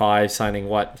 25 signing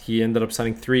what? He ended up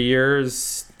signing 3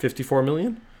 years, $54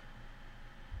 million?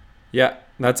 Yeah,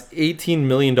 that's $18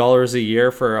 million a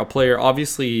year for a player.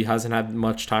 Obviously, he hasn't had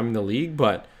much time in the league,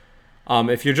 but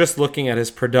if you're just looking at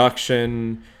his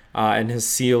production and his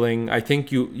ceiling, I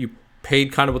think you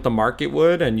paid kind of what the market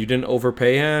would, and you didn't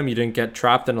overpay him. You didn't get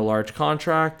trapped in a large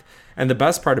contract. And the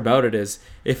best part about it is,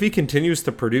 if he continues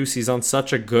to produce, he's on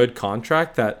such a good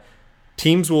contract that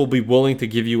teams will be willing to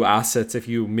give you assets if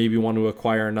you maybe want to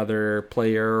acquire another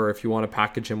player or if you want to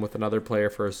package him with another player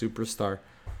for a superstar.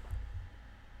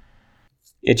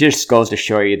 It just goes to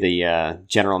show you the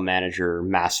general manager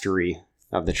mastery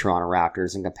of the Toronto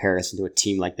Raptors in comparison to a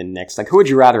team like the Knicks. Like, who would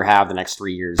you rather have the next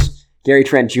 3 years? Gary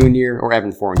Trent Jr. or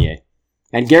Evan Fournier?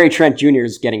 And Gary Trent Jr.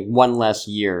 is getting one less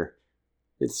year.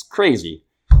 It's crazy.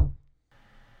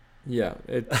 Yeah,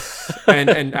 it's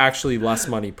and actually less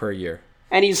money per year.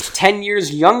 And he's 10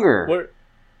 years younger.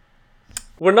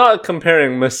 We're not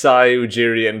comparing Masai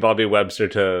Ujiri and Bobby Webster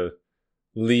to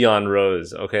Leon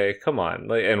Rose, okay? Come on,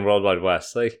 like in World Wide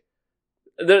West, like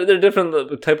they're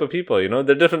different type of people, you know.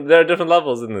 They're different. There are different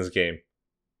levels in this game.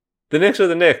 The Knicks are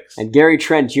the Knicks, and Gary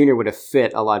Trent Jr. would have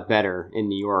fit a lot better in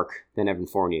New York than Evan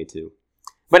Fournier too.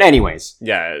 But anyways,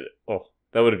 yeah,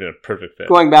 that would have been a perfect fit.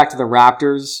 Going back to the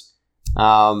Raptors,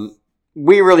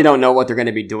 we really don't know what they're going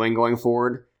to be doing going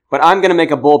forward. But I'm going to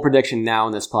make a bold prediction now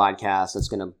in this podcast that's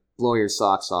going to blow your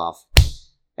socks off.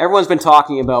 Everyone's been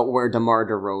talking about where DeMar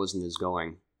DeRozan is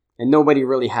going. And nobody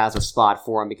really has a spot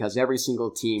for him because every single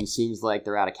team seems like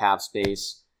they're out of cap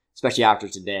space, especially after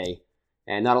today.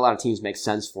 And not a lot of teams make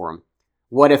sense for him.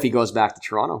 What if he goes back to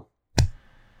Toronto?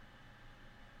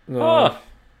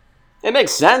 It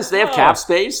makes sense. They have cap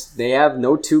space. They have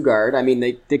no 2-guard. I mean,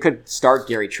 they could start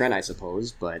Gary Trent, I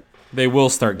suppose, but... They will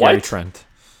start Gary Trent.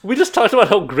 We just talked about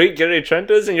how great Gary Trent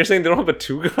is, and you're saying they don't have a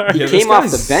 2-guard? He came off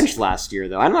the bench last year,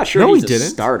 though. I'm not sure he's a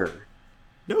starter.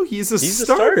 No, he's a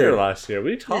starter last year. What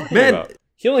are you talking about?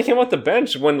 He only came off the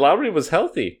bench when Lowry was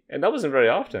healthy, and that wasn't very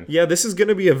often. Yeah, this is going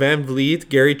to be a VanVleet,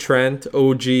 Gary Trent,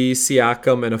 OG,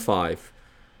 Siakam, and a 5.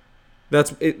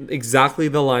 That's exactly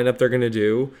the lineup they're going to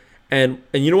do. And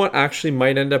you know what actually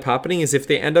might end up happening is if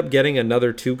they end up getting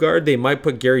another 2-guard, they might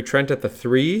put Gary Trent at the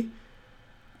 3,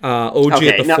 OG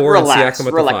at the 4, and Siakam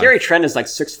at the 5. Gary Trent is like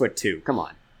 6'2". Come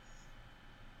on.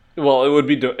 Well, it would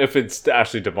be if it's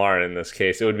actually DeMar in this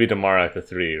case, it would be DeMar at the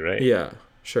 3, right? Yeah,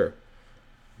 sure.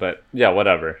 But yeah,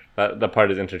 whatever. That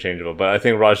part is interchangeable. But I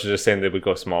think Raj is just saying they would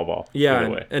go small ball.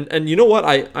 Yeah, and you know what?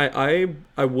 I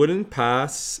wouldn't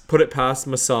put it past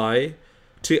Masai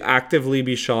to actively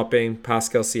be shopping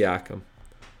Pascal Siakam.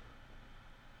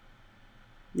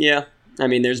 Yeah. I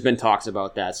mean, there's been talks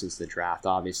about that since the draft.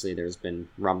 Obviously, there's been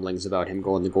rumblings about him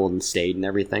going to Golden State and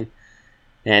everything.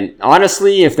 And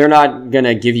honestly, if they're not going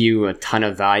to give you a ton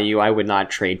of value, I would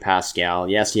not trade Pascal.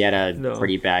 Yes, he had a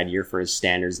pretty bad year for his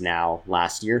standards now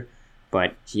last year,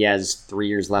 but he has 3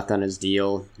 years left on his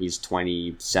deal. He's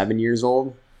 27 years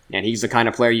old, and he's the kind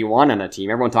of player you want on a team.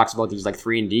 Everyone talks about these like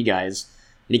 3-and-D guys,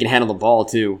 and he can handle the ball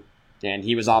too. And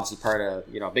he was obviously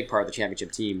a big part of the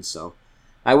championship team, so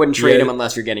I wouldn't trade him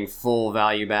unless you're getting full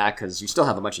value back, because you still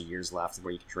have a bunch of years left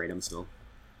where you can trade him still.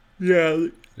 Yeah,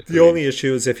 the only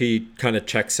issue is if he kind of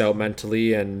checks out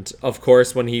mentally. And of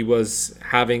course, when he was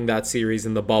having that series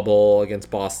in the bubble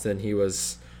against Boston, he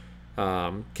was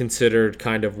considered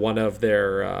kind of one of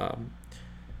their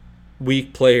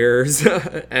weak players.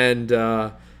 and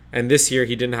this year,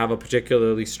 he didn't have a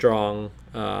particularly strong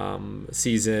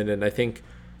season. And I think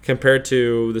compared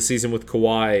to the season with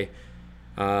Kawhi,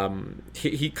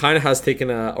 he kind of has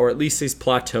taken or at least he's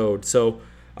plateaued. So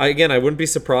I wouldn't be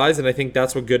surprised, and I think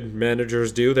that's what good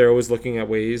managers do. They're always looking at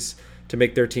ways to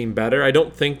make their team better. I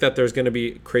don't think that there's going to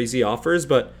be crazy offers,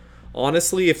 but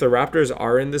honestly, if the Raptors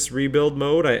are in this rebuild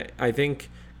mode, I think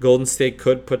Golden State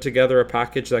could put together a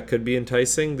package that could be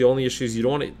enticing. The only issue is you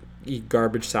don't want to eat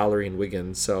garbage salary in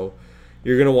Wiggins, so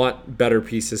you're going to want better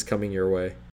pieces coming your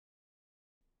way.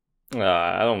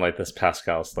 I don't like this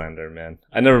Pascal slander, man.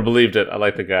 I never believed it. I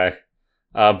like the guy.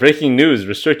 Breaking news,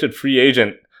 restricted free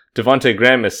agent Devontae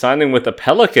Graham is signing with the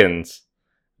Pelicans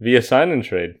via sign and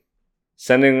trade,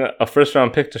 sending a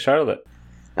first-round pick to Charlotte.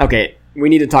 Okay, we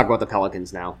need to talk about the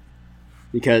Pelicans now,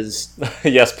 because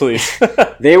yes, please.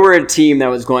 They were a team that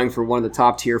was going for one of the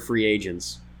top-tier free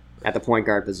agents at the point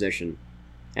guard position,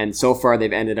 and so far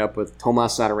they've ended up with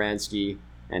Tomas Satoransky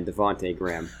and Devontae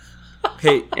Graham.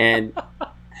 Hey,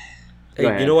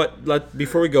 you know what?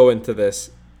 Before we go into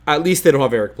this, at least they don't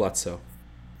have Eric Bledsoe.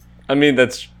 I mean,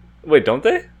 wait, don't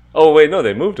they? Oh wait, no,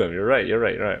 they moved him. You're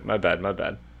right. My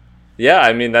bad. Yeah,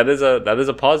 I mean that is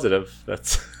a positive.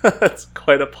 That's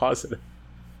quite a positive.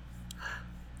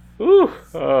 Ooh,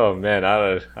 oh man,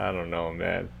 I don't know,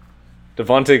 man.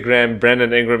 Devontae Graham,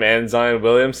 Brandon Ingram, and Zion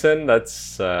Williamson.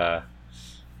 That's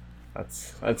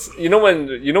you know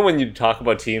when you talk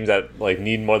about teams that like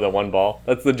need more than one ball.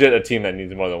 That's legit a team that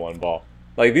needs more than one ball.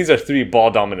 Like these are 3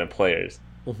 ball dominant players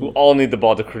who all need the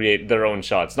ball to create their own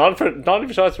shots, not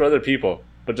even shots for other people,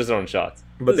 but just their own shots.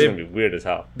 But this is gonna be weird as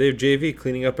hell. They have JV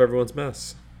cleaning up everyone's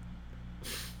mess.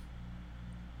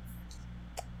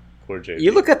 Poor JV.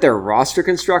 You look at their roster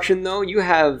construction, though. You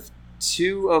have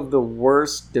 2 of the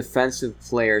worst defensive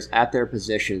players at their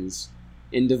positions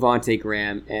in Devontae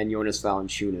Graham and Jonas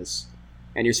Valanciunas,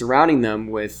 and you're surrounding them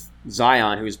with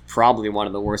Zion, who's probably one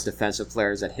of the worst defensive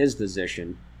players at his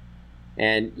position.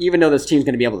 And even though this team's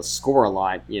going to be able to score a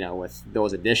lot, with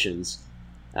those additions,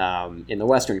 in the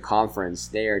Western Conference,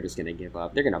 they are just going to give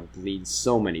up. They're going to bleed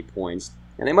so many points.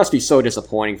 And it must be so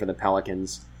disappointing for the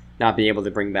Pelicans not be able to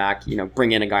bring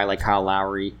in a guy like Kyle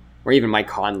Lowry or even Mike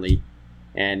Conley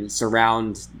and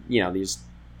surround, these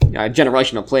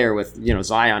generational player with,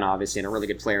 Zion, obviously, and a really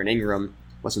good player in Ingram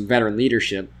with some veteran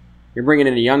leadership. You're bringing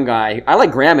in a young guy. I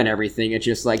like Graham and everything. It's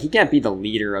just like he can't be the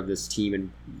leader of this team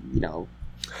and,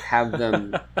 have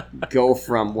them go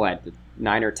from the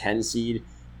 9 or 10 seed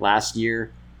last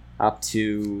year up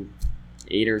to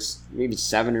 8 or maybe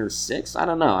 7 or 6. I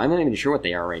don't know. I'm not even sure what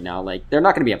they are right now. Like, they're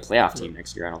not going to be a playoff team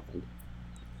next year, I don't think.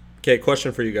 Okay,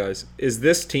 question for you guys. Is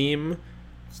this team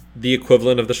the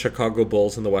equivalent of the Chicago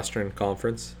Bulls in the Western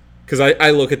Conference? Because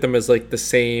I look at them as like the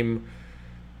same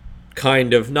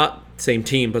kind of, not same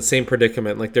team, but same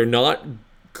predicament. Like, they're not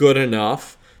good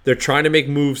enough. They're trying to make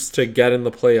moves to get in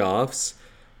the playoffs,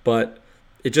 but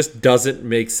it just doesn't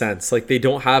make sense. Like, they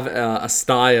don't have a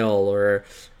style or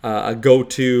a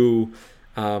go-to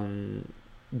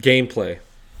gameplay.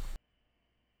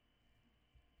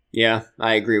 Yeah,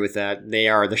 I agree with that. They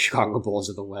are the Chicago Bulls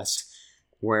of the West,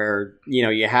 where,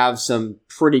 you have some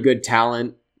pretty good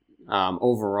talent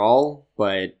overall,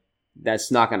 but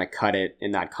that's not going to cut it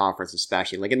in that conference,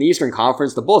 especially. Like in the Eastern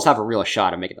Conference, the Bulls have a real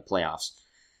shot at making the playoffs.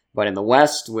 But in the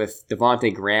West, with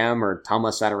Devontae Graham or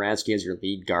Tomas Satoransky as your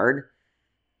lead guard,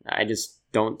 I just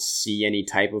don't see any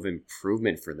type of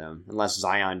improvement for them, unless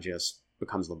Zion just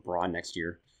becomes LeBron next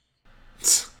year.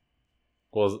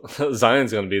 Well,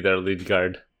 Zion's going to be their lead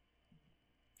guard.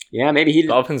 Yeah, maybe he's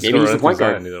the point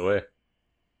guard. Either way.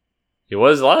 He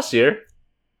was last year.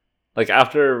 Like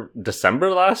after December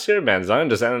last year, man, Zion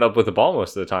just ended up with the ball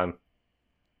most of the time.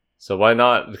 So why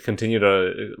not continue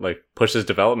to push his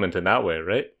development in that way,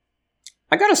 right?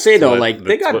 I gotta say though,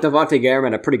 they got Devontae Graham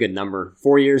at a pretty good number.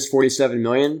 4 years, $47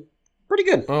 million. Pretty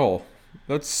good. Oh,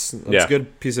 that's a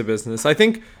good piece of business. I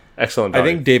think excellent value.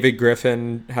 I think David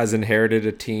Griffin has inherited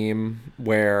a team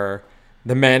where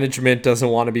the management doesn't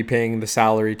want to be paying the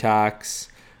salary tax.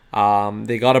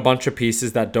 They got a bunch of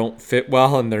pieces that don't fit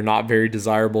well, and they're not very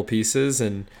desirable pieces.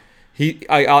 And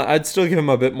I'd still give him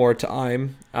a bit more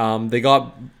time. They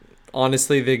got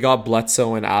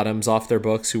Bledsoe and Adams off their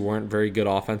books, who weren't very good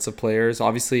offensive players.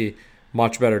 Obviously,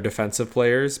 much better defensive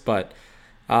players, but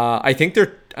I think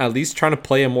they're at least trying to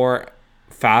play a more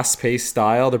fast-paced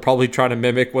style. They're probably trying to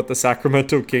mimic what the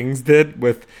Sacramento Kings did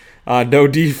with no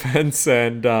defense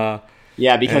and.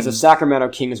 Yeah, because the Sacramento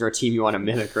Kings are a team you want to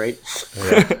mimic, right?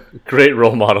 Yeah. Great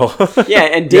role model. Yeah,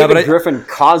 and David Griffin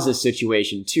caused this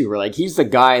situation too. Where like he's the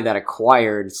guy that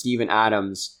acquired Steven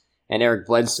Adams and Eric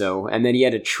Bledsoe, and then he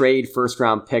had to trade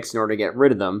first-round picks in order to get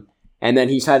rid of them. And then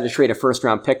he's had to trade a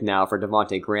first-round pick now for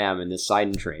Devontae Graham in this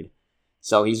Seiden trade.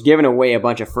 So he's given away a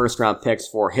bunch of first-round picks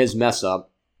for his mess-up,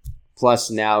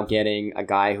 plus now getting a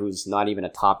guy who's not even a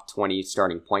top 20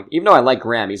 starting point. Even though I like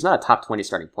Graham, he's not a top 20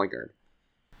 starting point guard.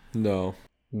 No.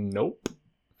 Nope.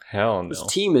 Hell no. This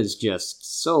team is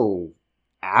just so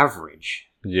average.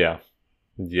 Yeah.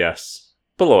 Yes.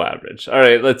 Below average. All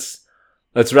right, let's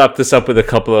wrap this up with a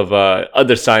couple of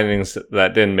other signings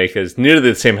that didn't make us nearly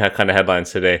the same kind of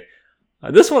headlines today.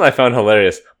 This one I found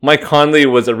hilarious. Mike Conley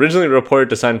was originally reported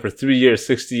to sign for 3 years,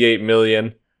 $68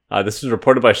 million. This was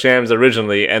reported by Shams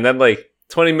originally, and then like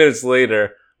 20 minutes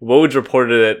later, Woj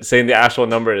reported it, saying the actual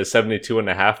number is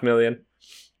 $72.5 million.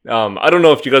 I don't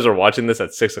know if you guys are watching this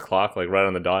at 6 o'clock, like right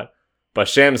on the dot, but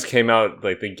Shams came out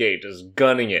like the gate, just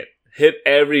gunning it, hit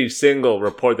every single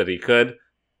report that he could,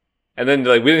 and then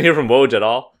like we didn't hear from Woj at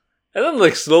all, and then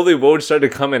like slowly Woj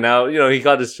started coming out. You know, he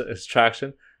got his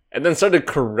traction, and then started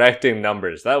correcting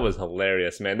numbers. That was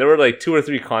hilarious, man. There were like 2 or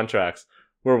 3 contracts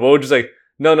where Woj was like,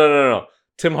 no.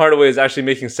 Tim Hardaway is actually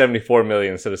making $74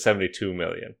 million instead of $72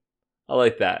 million. I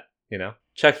like that. You know,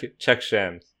 check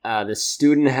Shams. The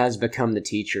student has become the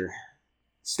teacher.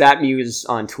 StatMuse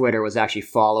on Twitter was actually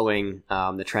following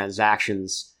the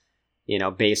transactions,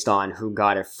 based on who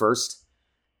got it first.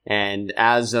 And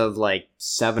as of like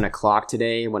 7 o'clock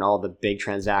today, when all the big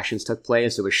transactions took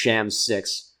place, it was Shams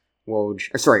 6,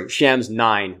 Shams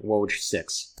 9, Woj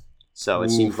 6. So it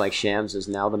seems like Shams is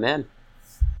now the man.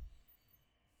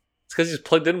 It's because he's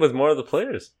plugged in with more of the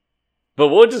players. But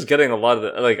Woj is getting a lot of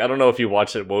the, like, I don't know if you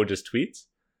watched Woj's tweets,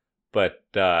 but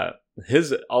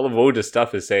all of Woj's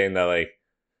stuff is saying that, like,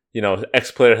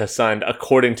 X player has signed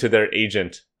according to their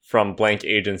agent from blank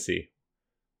agency.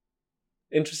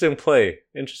 Interesting play,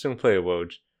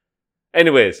 Woj.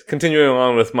 Anyways, continuing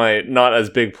on with my not as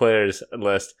big players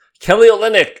list. Kelly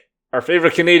Olynyk, our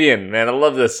favorite Canadian. Man, I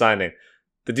love this signing.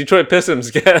 The Detroit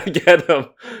Pistons get him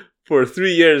for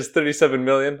 3 years, $37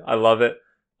 million. I love it.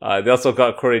 They also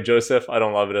got Corey Joseph. I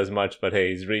don't love it as much, but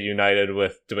hey, he's reunited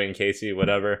with Dwayne Casey,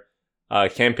 whatever.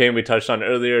 Campaign we touched on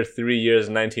earlier, 3 years,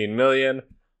 $19 million.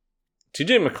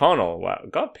 TJ McConnell, wow,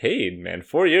 got paid, man.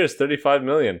 4 years, $35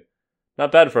 million.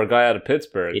 Not bad for a guy out of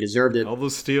Pittsburgh. He deserved it. All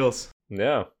those steals.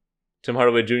 Yeah. Tim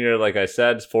Hardaway Jr., like I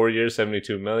said, 4 years,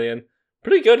 $72 million.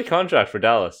 Pretty good contract for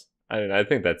Dallas. I mean, I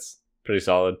think that's pretty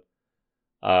solid.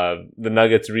 The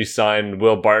Nuggets re-signed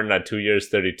Will Barton at 2 years,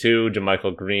 $32,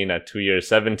 JaMychal Green at 2 years,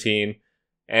 $17,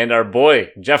 and our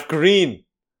boy, Jeff Green.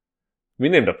 We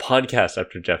named a podcast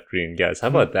after Jeff Green, guys. How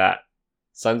about that?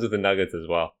 Signs with the Nuggets as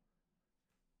well.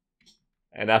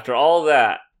 And after all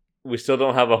that, we still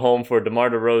don't have a home for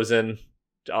DeMar DeRozan.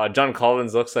 John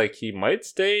Collins looks like he might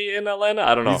stay in Atlanta.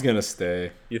 I don't know. He's going to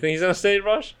stay. You think he's going to stay,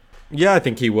 Rush? Yeah, I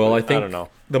think he will. I think don't know.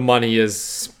 The money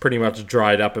is pretty much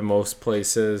dried up in most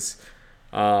places.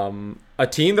 A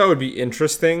team that would be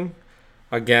interesting,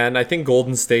 again, I think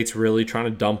Golden State's really trying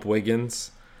to dump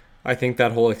Wiggins. I think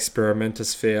that whole experiment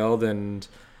has failed, and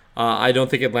I don't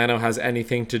think Atlanta has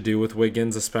anything to do with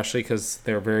Wiggins, especially because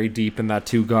they're very deep in that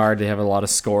 2 guard. They have a lot of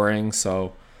scoring,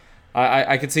 so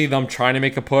I could see them trying to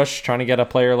make a push, trying to get a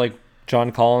player like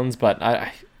John Collins, but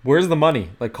where's the money?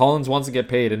 Like, Collins wants to get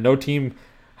paid, and no team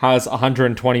has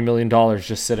 $120 million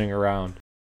just sitting around.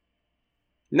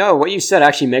 No, what you said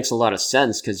actually makes a lot of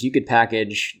sense, because you could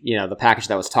package, the package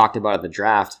that was talked about at the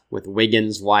draft with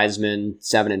Wiggins, Wiseman,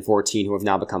 7 and 14, who have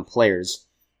now become players,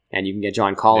 and you can get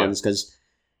John Collins, because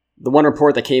the one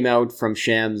report that came out from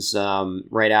Shams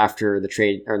right after the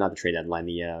trade, or not the trade deadline,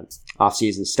 the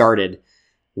offseason started,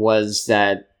 was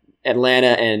that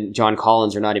Atlanta and John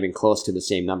Collins are not even close to the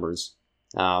same numbers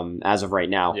as of right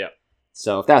now. Yeah.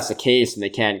 So if that's the case and they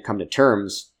can't come to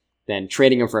terms, then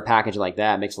trading him for a package like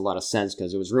that makes a lot of sense,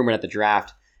 because it was rumored at the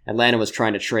draft Atlanta was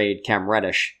trying to trade Cam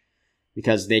Reddish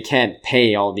because they can't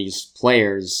pay all these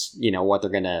players, what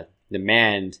they're going to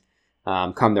demand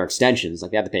come their extensions.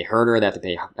 Like, they have to pay Herter, they have to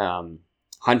pay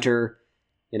Hunter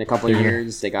in a couple of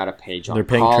years. They got to pay John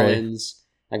Collins.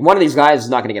 Like, one of these guys is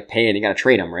not going to get paid, and you got to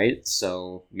trade him, right?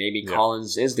 So maybe Yeah.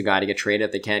 Collins is the guy to get traded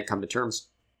if they can't come to terms.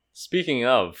 Speaking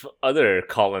of other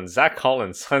Collins, Zach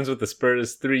Collins signs with the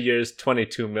Spurs, 3 years,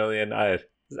 $22 million.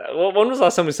 When was the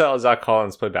last time we saw Zach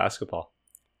Collins play basketball?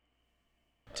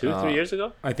 3 years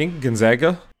ago? I think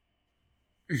Gonzaga.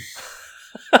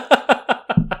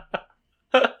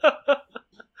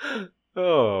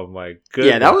 Oh my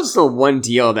goodness. Yeah, that was the one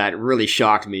deal that really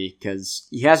shocked me because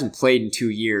he hasn't played in 2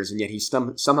 years, and yet he's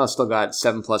somehow still got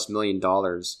 $7+ million,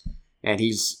 and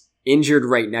he's injured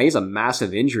right now. He's a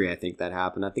massive injury. I think that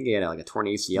happened. I think he had like a torn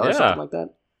ACL or Yeah. something like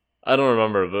that. I don't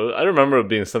remember, but I remember it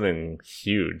being something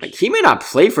huge. Like, he may not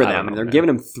play for I don't them, know, and they're man. giving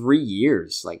him 3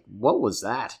 years. Like, what was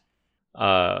that?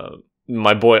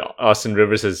 My boy Austin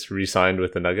Rivers has re-signed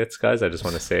with the Nuggets, guys. I just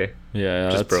want to say, Yeah,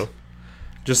 just bro,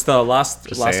 Just the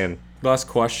last saying. last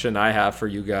question I have for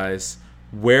you guys: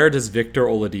 where does Victor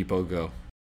Oladipo go?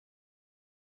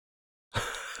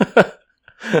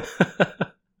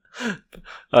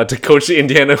 To coach the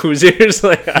Indiana Hoosiers,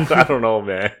 like I don't know,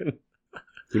 man.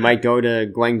 He might go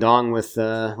to Guangdong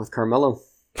with Carmelo.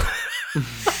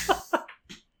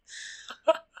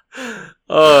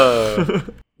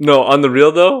 No, on the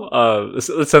real though,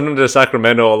 let's send him to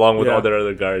Sacramento along with Yeah. all their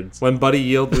other guards. When Buddy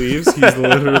Yield leaves, he's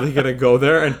literally gonna go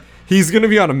there, and he's gonna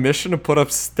be on a mission to put up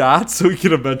stats so he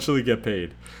can eventually get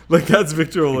paid. Like, that's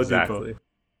Victor Oladipo. Exactly.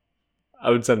 I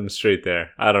would send him straight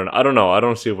there. I don't know. I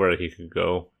don't see where he could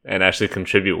go and actually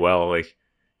contribute well. Like,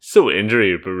 so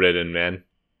injury ridden, man.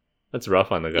 That's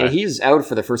rough on the guy. Yeah, he's out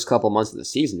for the first couple months of the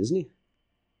season, isn't he?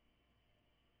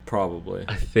 Probably.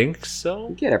 I think I so.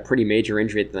 think he had a pretty major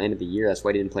injury at the end of the year. That's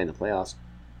why he didn't play in the playoffs.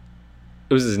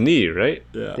 It was his knee, right?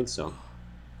 Yeah. I think so.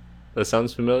 That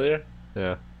sounds familiar.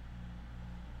 Yeah.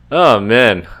 Oh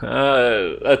man,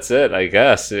 that's it, I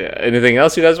guess. Anything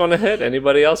else you guys want to hit?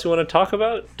 Anybody else you want to talk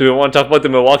about? Do we want to talk about the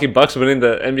Milwaukee Bucks winning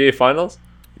the NBA Finals?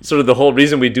 Sort of the whole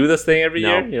reason we do this thing every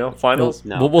No. year, you know, finals.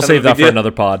 No. We'll Kind save of a that big for deal.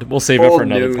 another pod. We'll save it Old for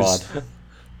another news. pod.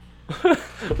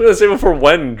 We're gonna save it for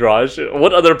when, Raj?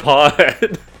 What other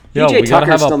pod? Yo, PJ we gotta Tucker's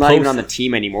have a still not even on post- the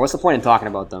team anymore. What's the point in talking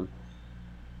about them?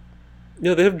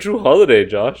 Yeah, they have Drew Holiday,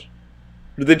 Josh.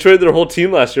 They traded their whole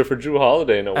team last year for Drew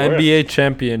Holiday. No worries. NBA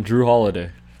champion Drew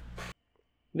Holiday.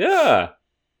 Yeah.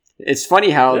 It's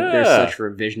funny how there's Yeah. such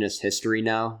revisionist history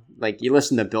now. Like, you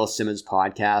listen to Bill Simmons'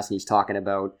 podcast, and he's talking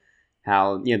about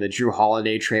how, the Drew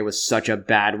Holiday trade was such a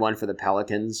bad one for the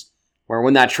Pelicans. Where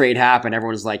when that trade happened,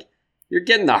 everyone's like, "You're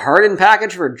getting the Harden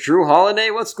package for Drew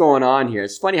Holiday? What's going on here?"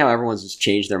 It's funny how everyone's just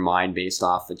changed their mind based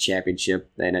off the championship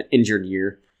and an injured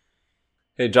year.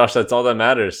 Hey, Josh, that's all that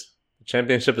matters. The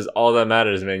championship is all that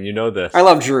matters, man. You know this. I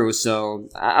love Drew, so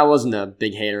I wasn't a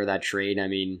big hater of that trade. I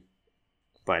mean,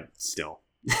 but still.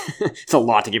 It's a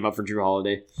lot to give up for Drew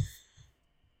Holiday.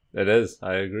 It is.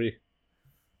 I agree.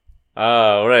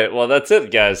 All right. Well, that's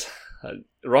it, guys.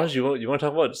 Raj, you want to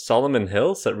talk about Solomon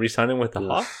Hill re-signing with the Ugh.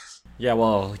 Hawks? Yeah,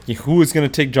 well, who is going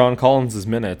to take John Collins'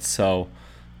 minutes? So,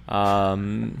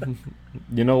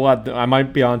 you know what? I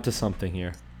might be onto something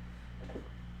here.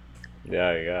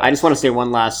 Yeah. I just want to say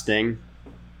one last thing.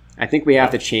 I think we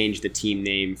have to change the team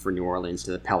name for New Orleans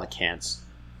to the Pelicans.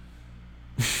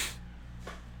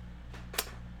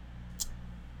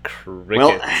 Crickets.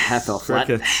 Well, that fell flat.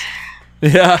 Crickets.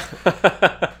 Yeah.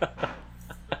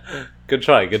 Good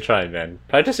try, man.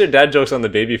 Practice your dad jokes on the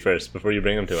baby first before you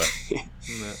bring him to us.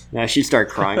 Yeah, she'd start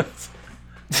crying.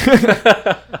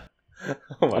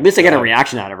 Oh my At least I get a God.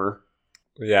 reaction out of her.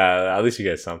 Yeah, at least you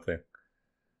get something.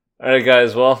 All right,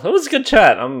 guys. Well, it was a good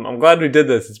chat. I'm glad we did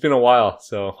this. It's been a while,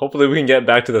 so hopefully we can get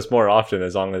back to this more often,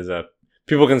 as long as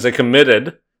people can say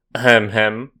committed.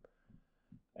 Hem.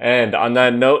 And on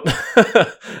that note,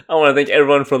 I want to thank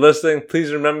everyone for listening.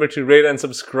 Please remember to rate and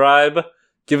subscribe.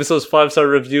 Give us those 5-star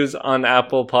reviews on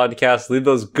Apple Podcasts. Leave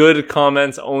those good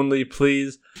comments only,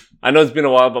 please. I know it's been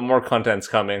a while, but more content's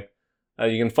coming.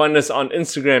 You can find us on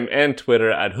Instagram and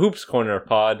Twitter at Hoops Corner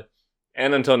Pod.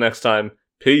 And until next time,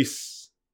 peace.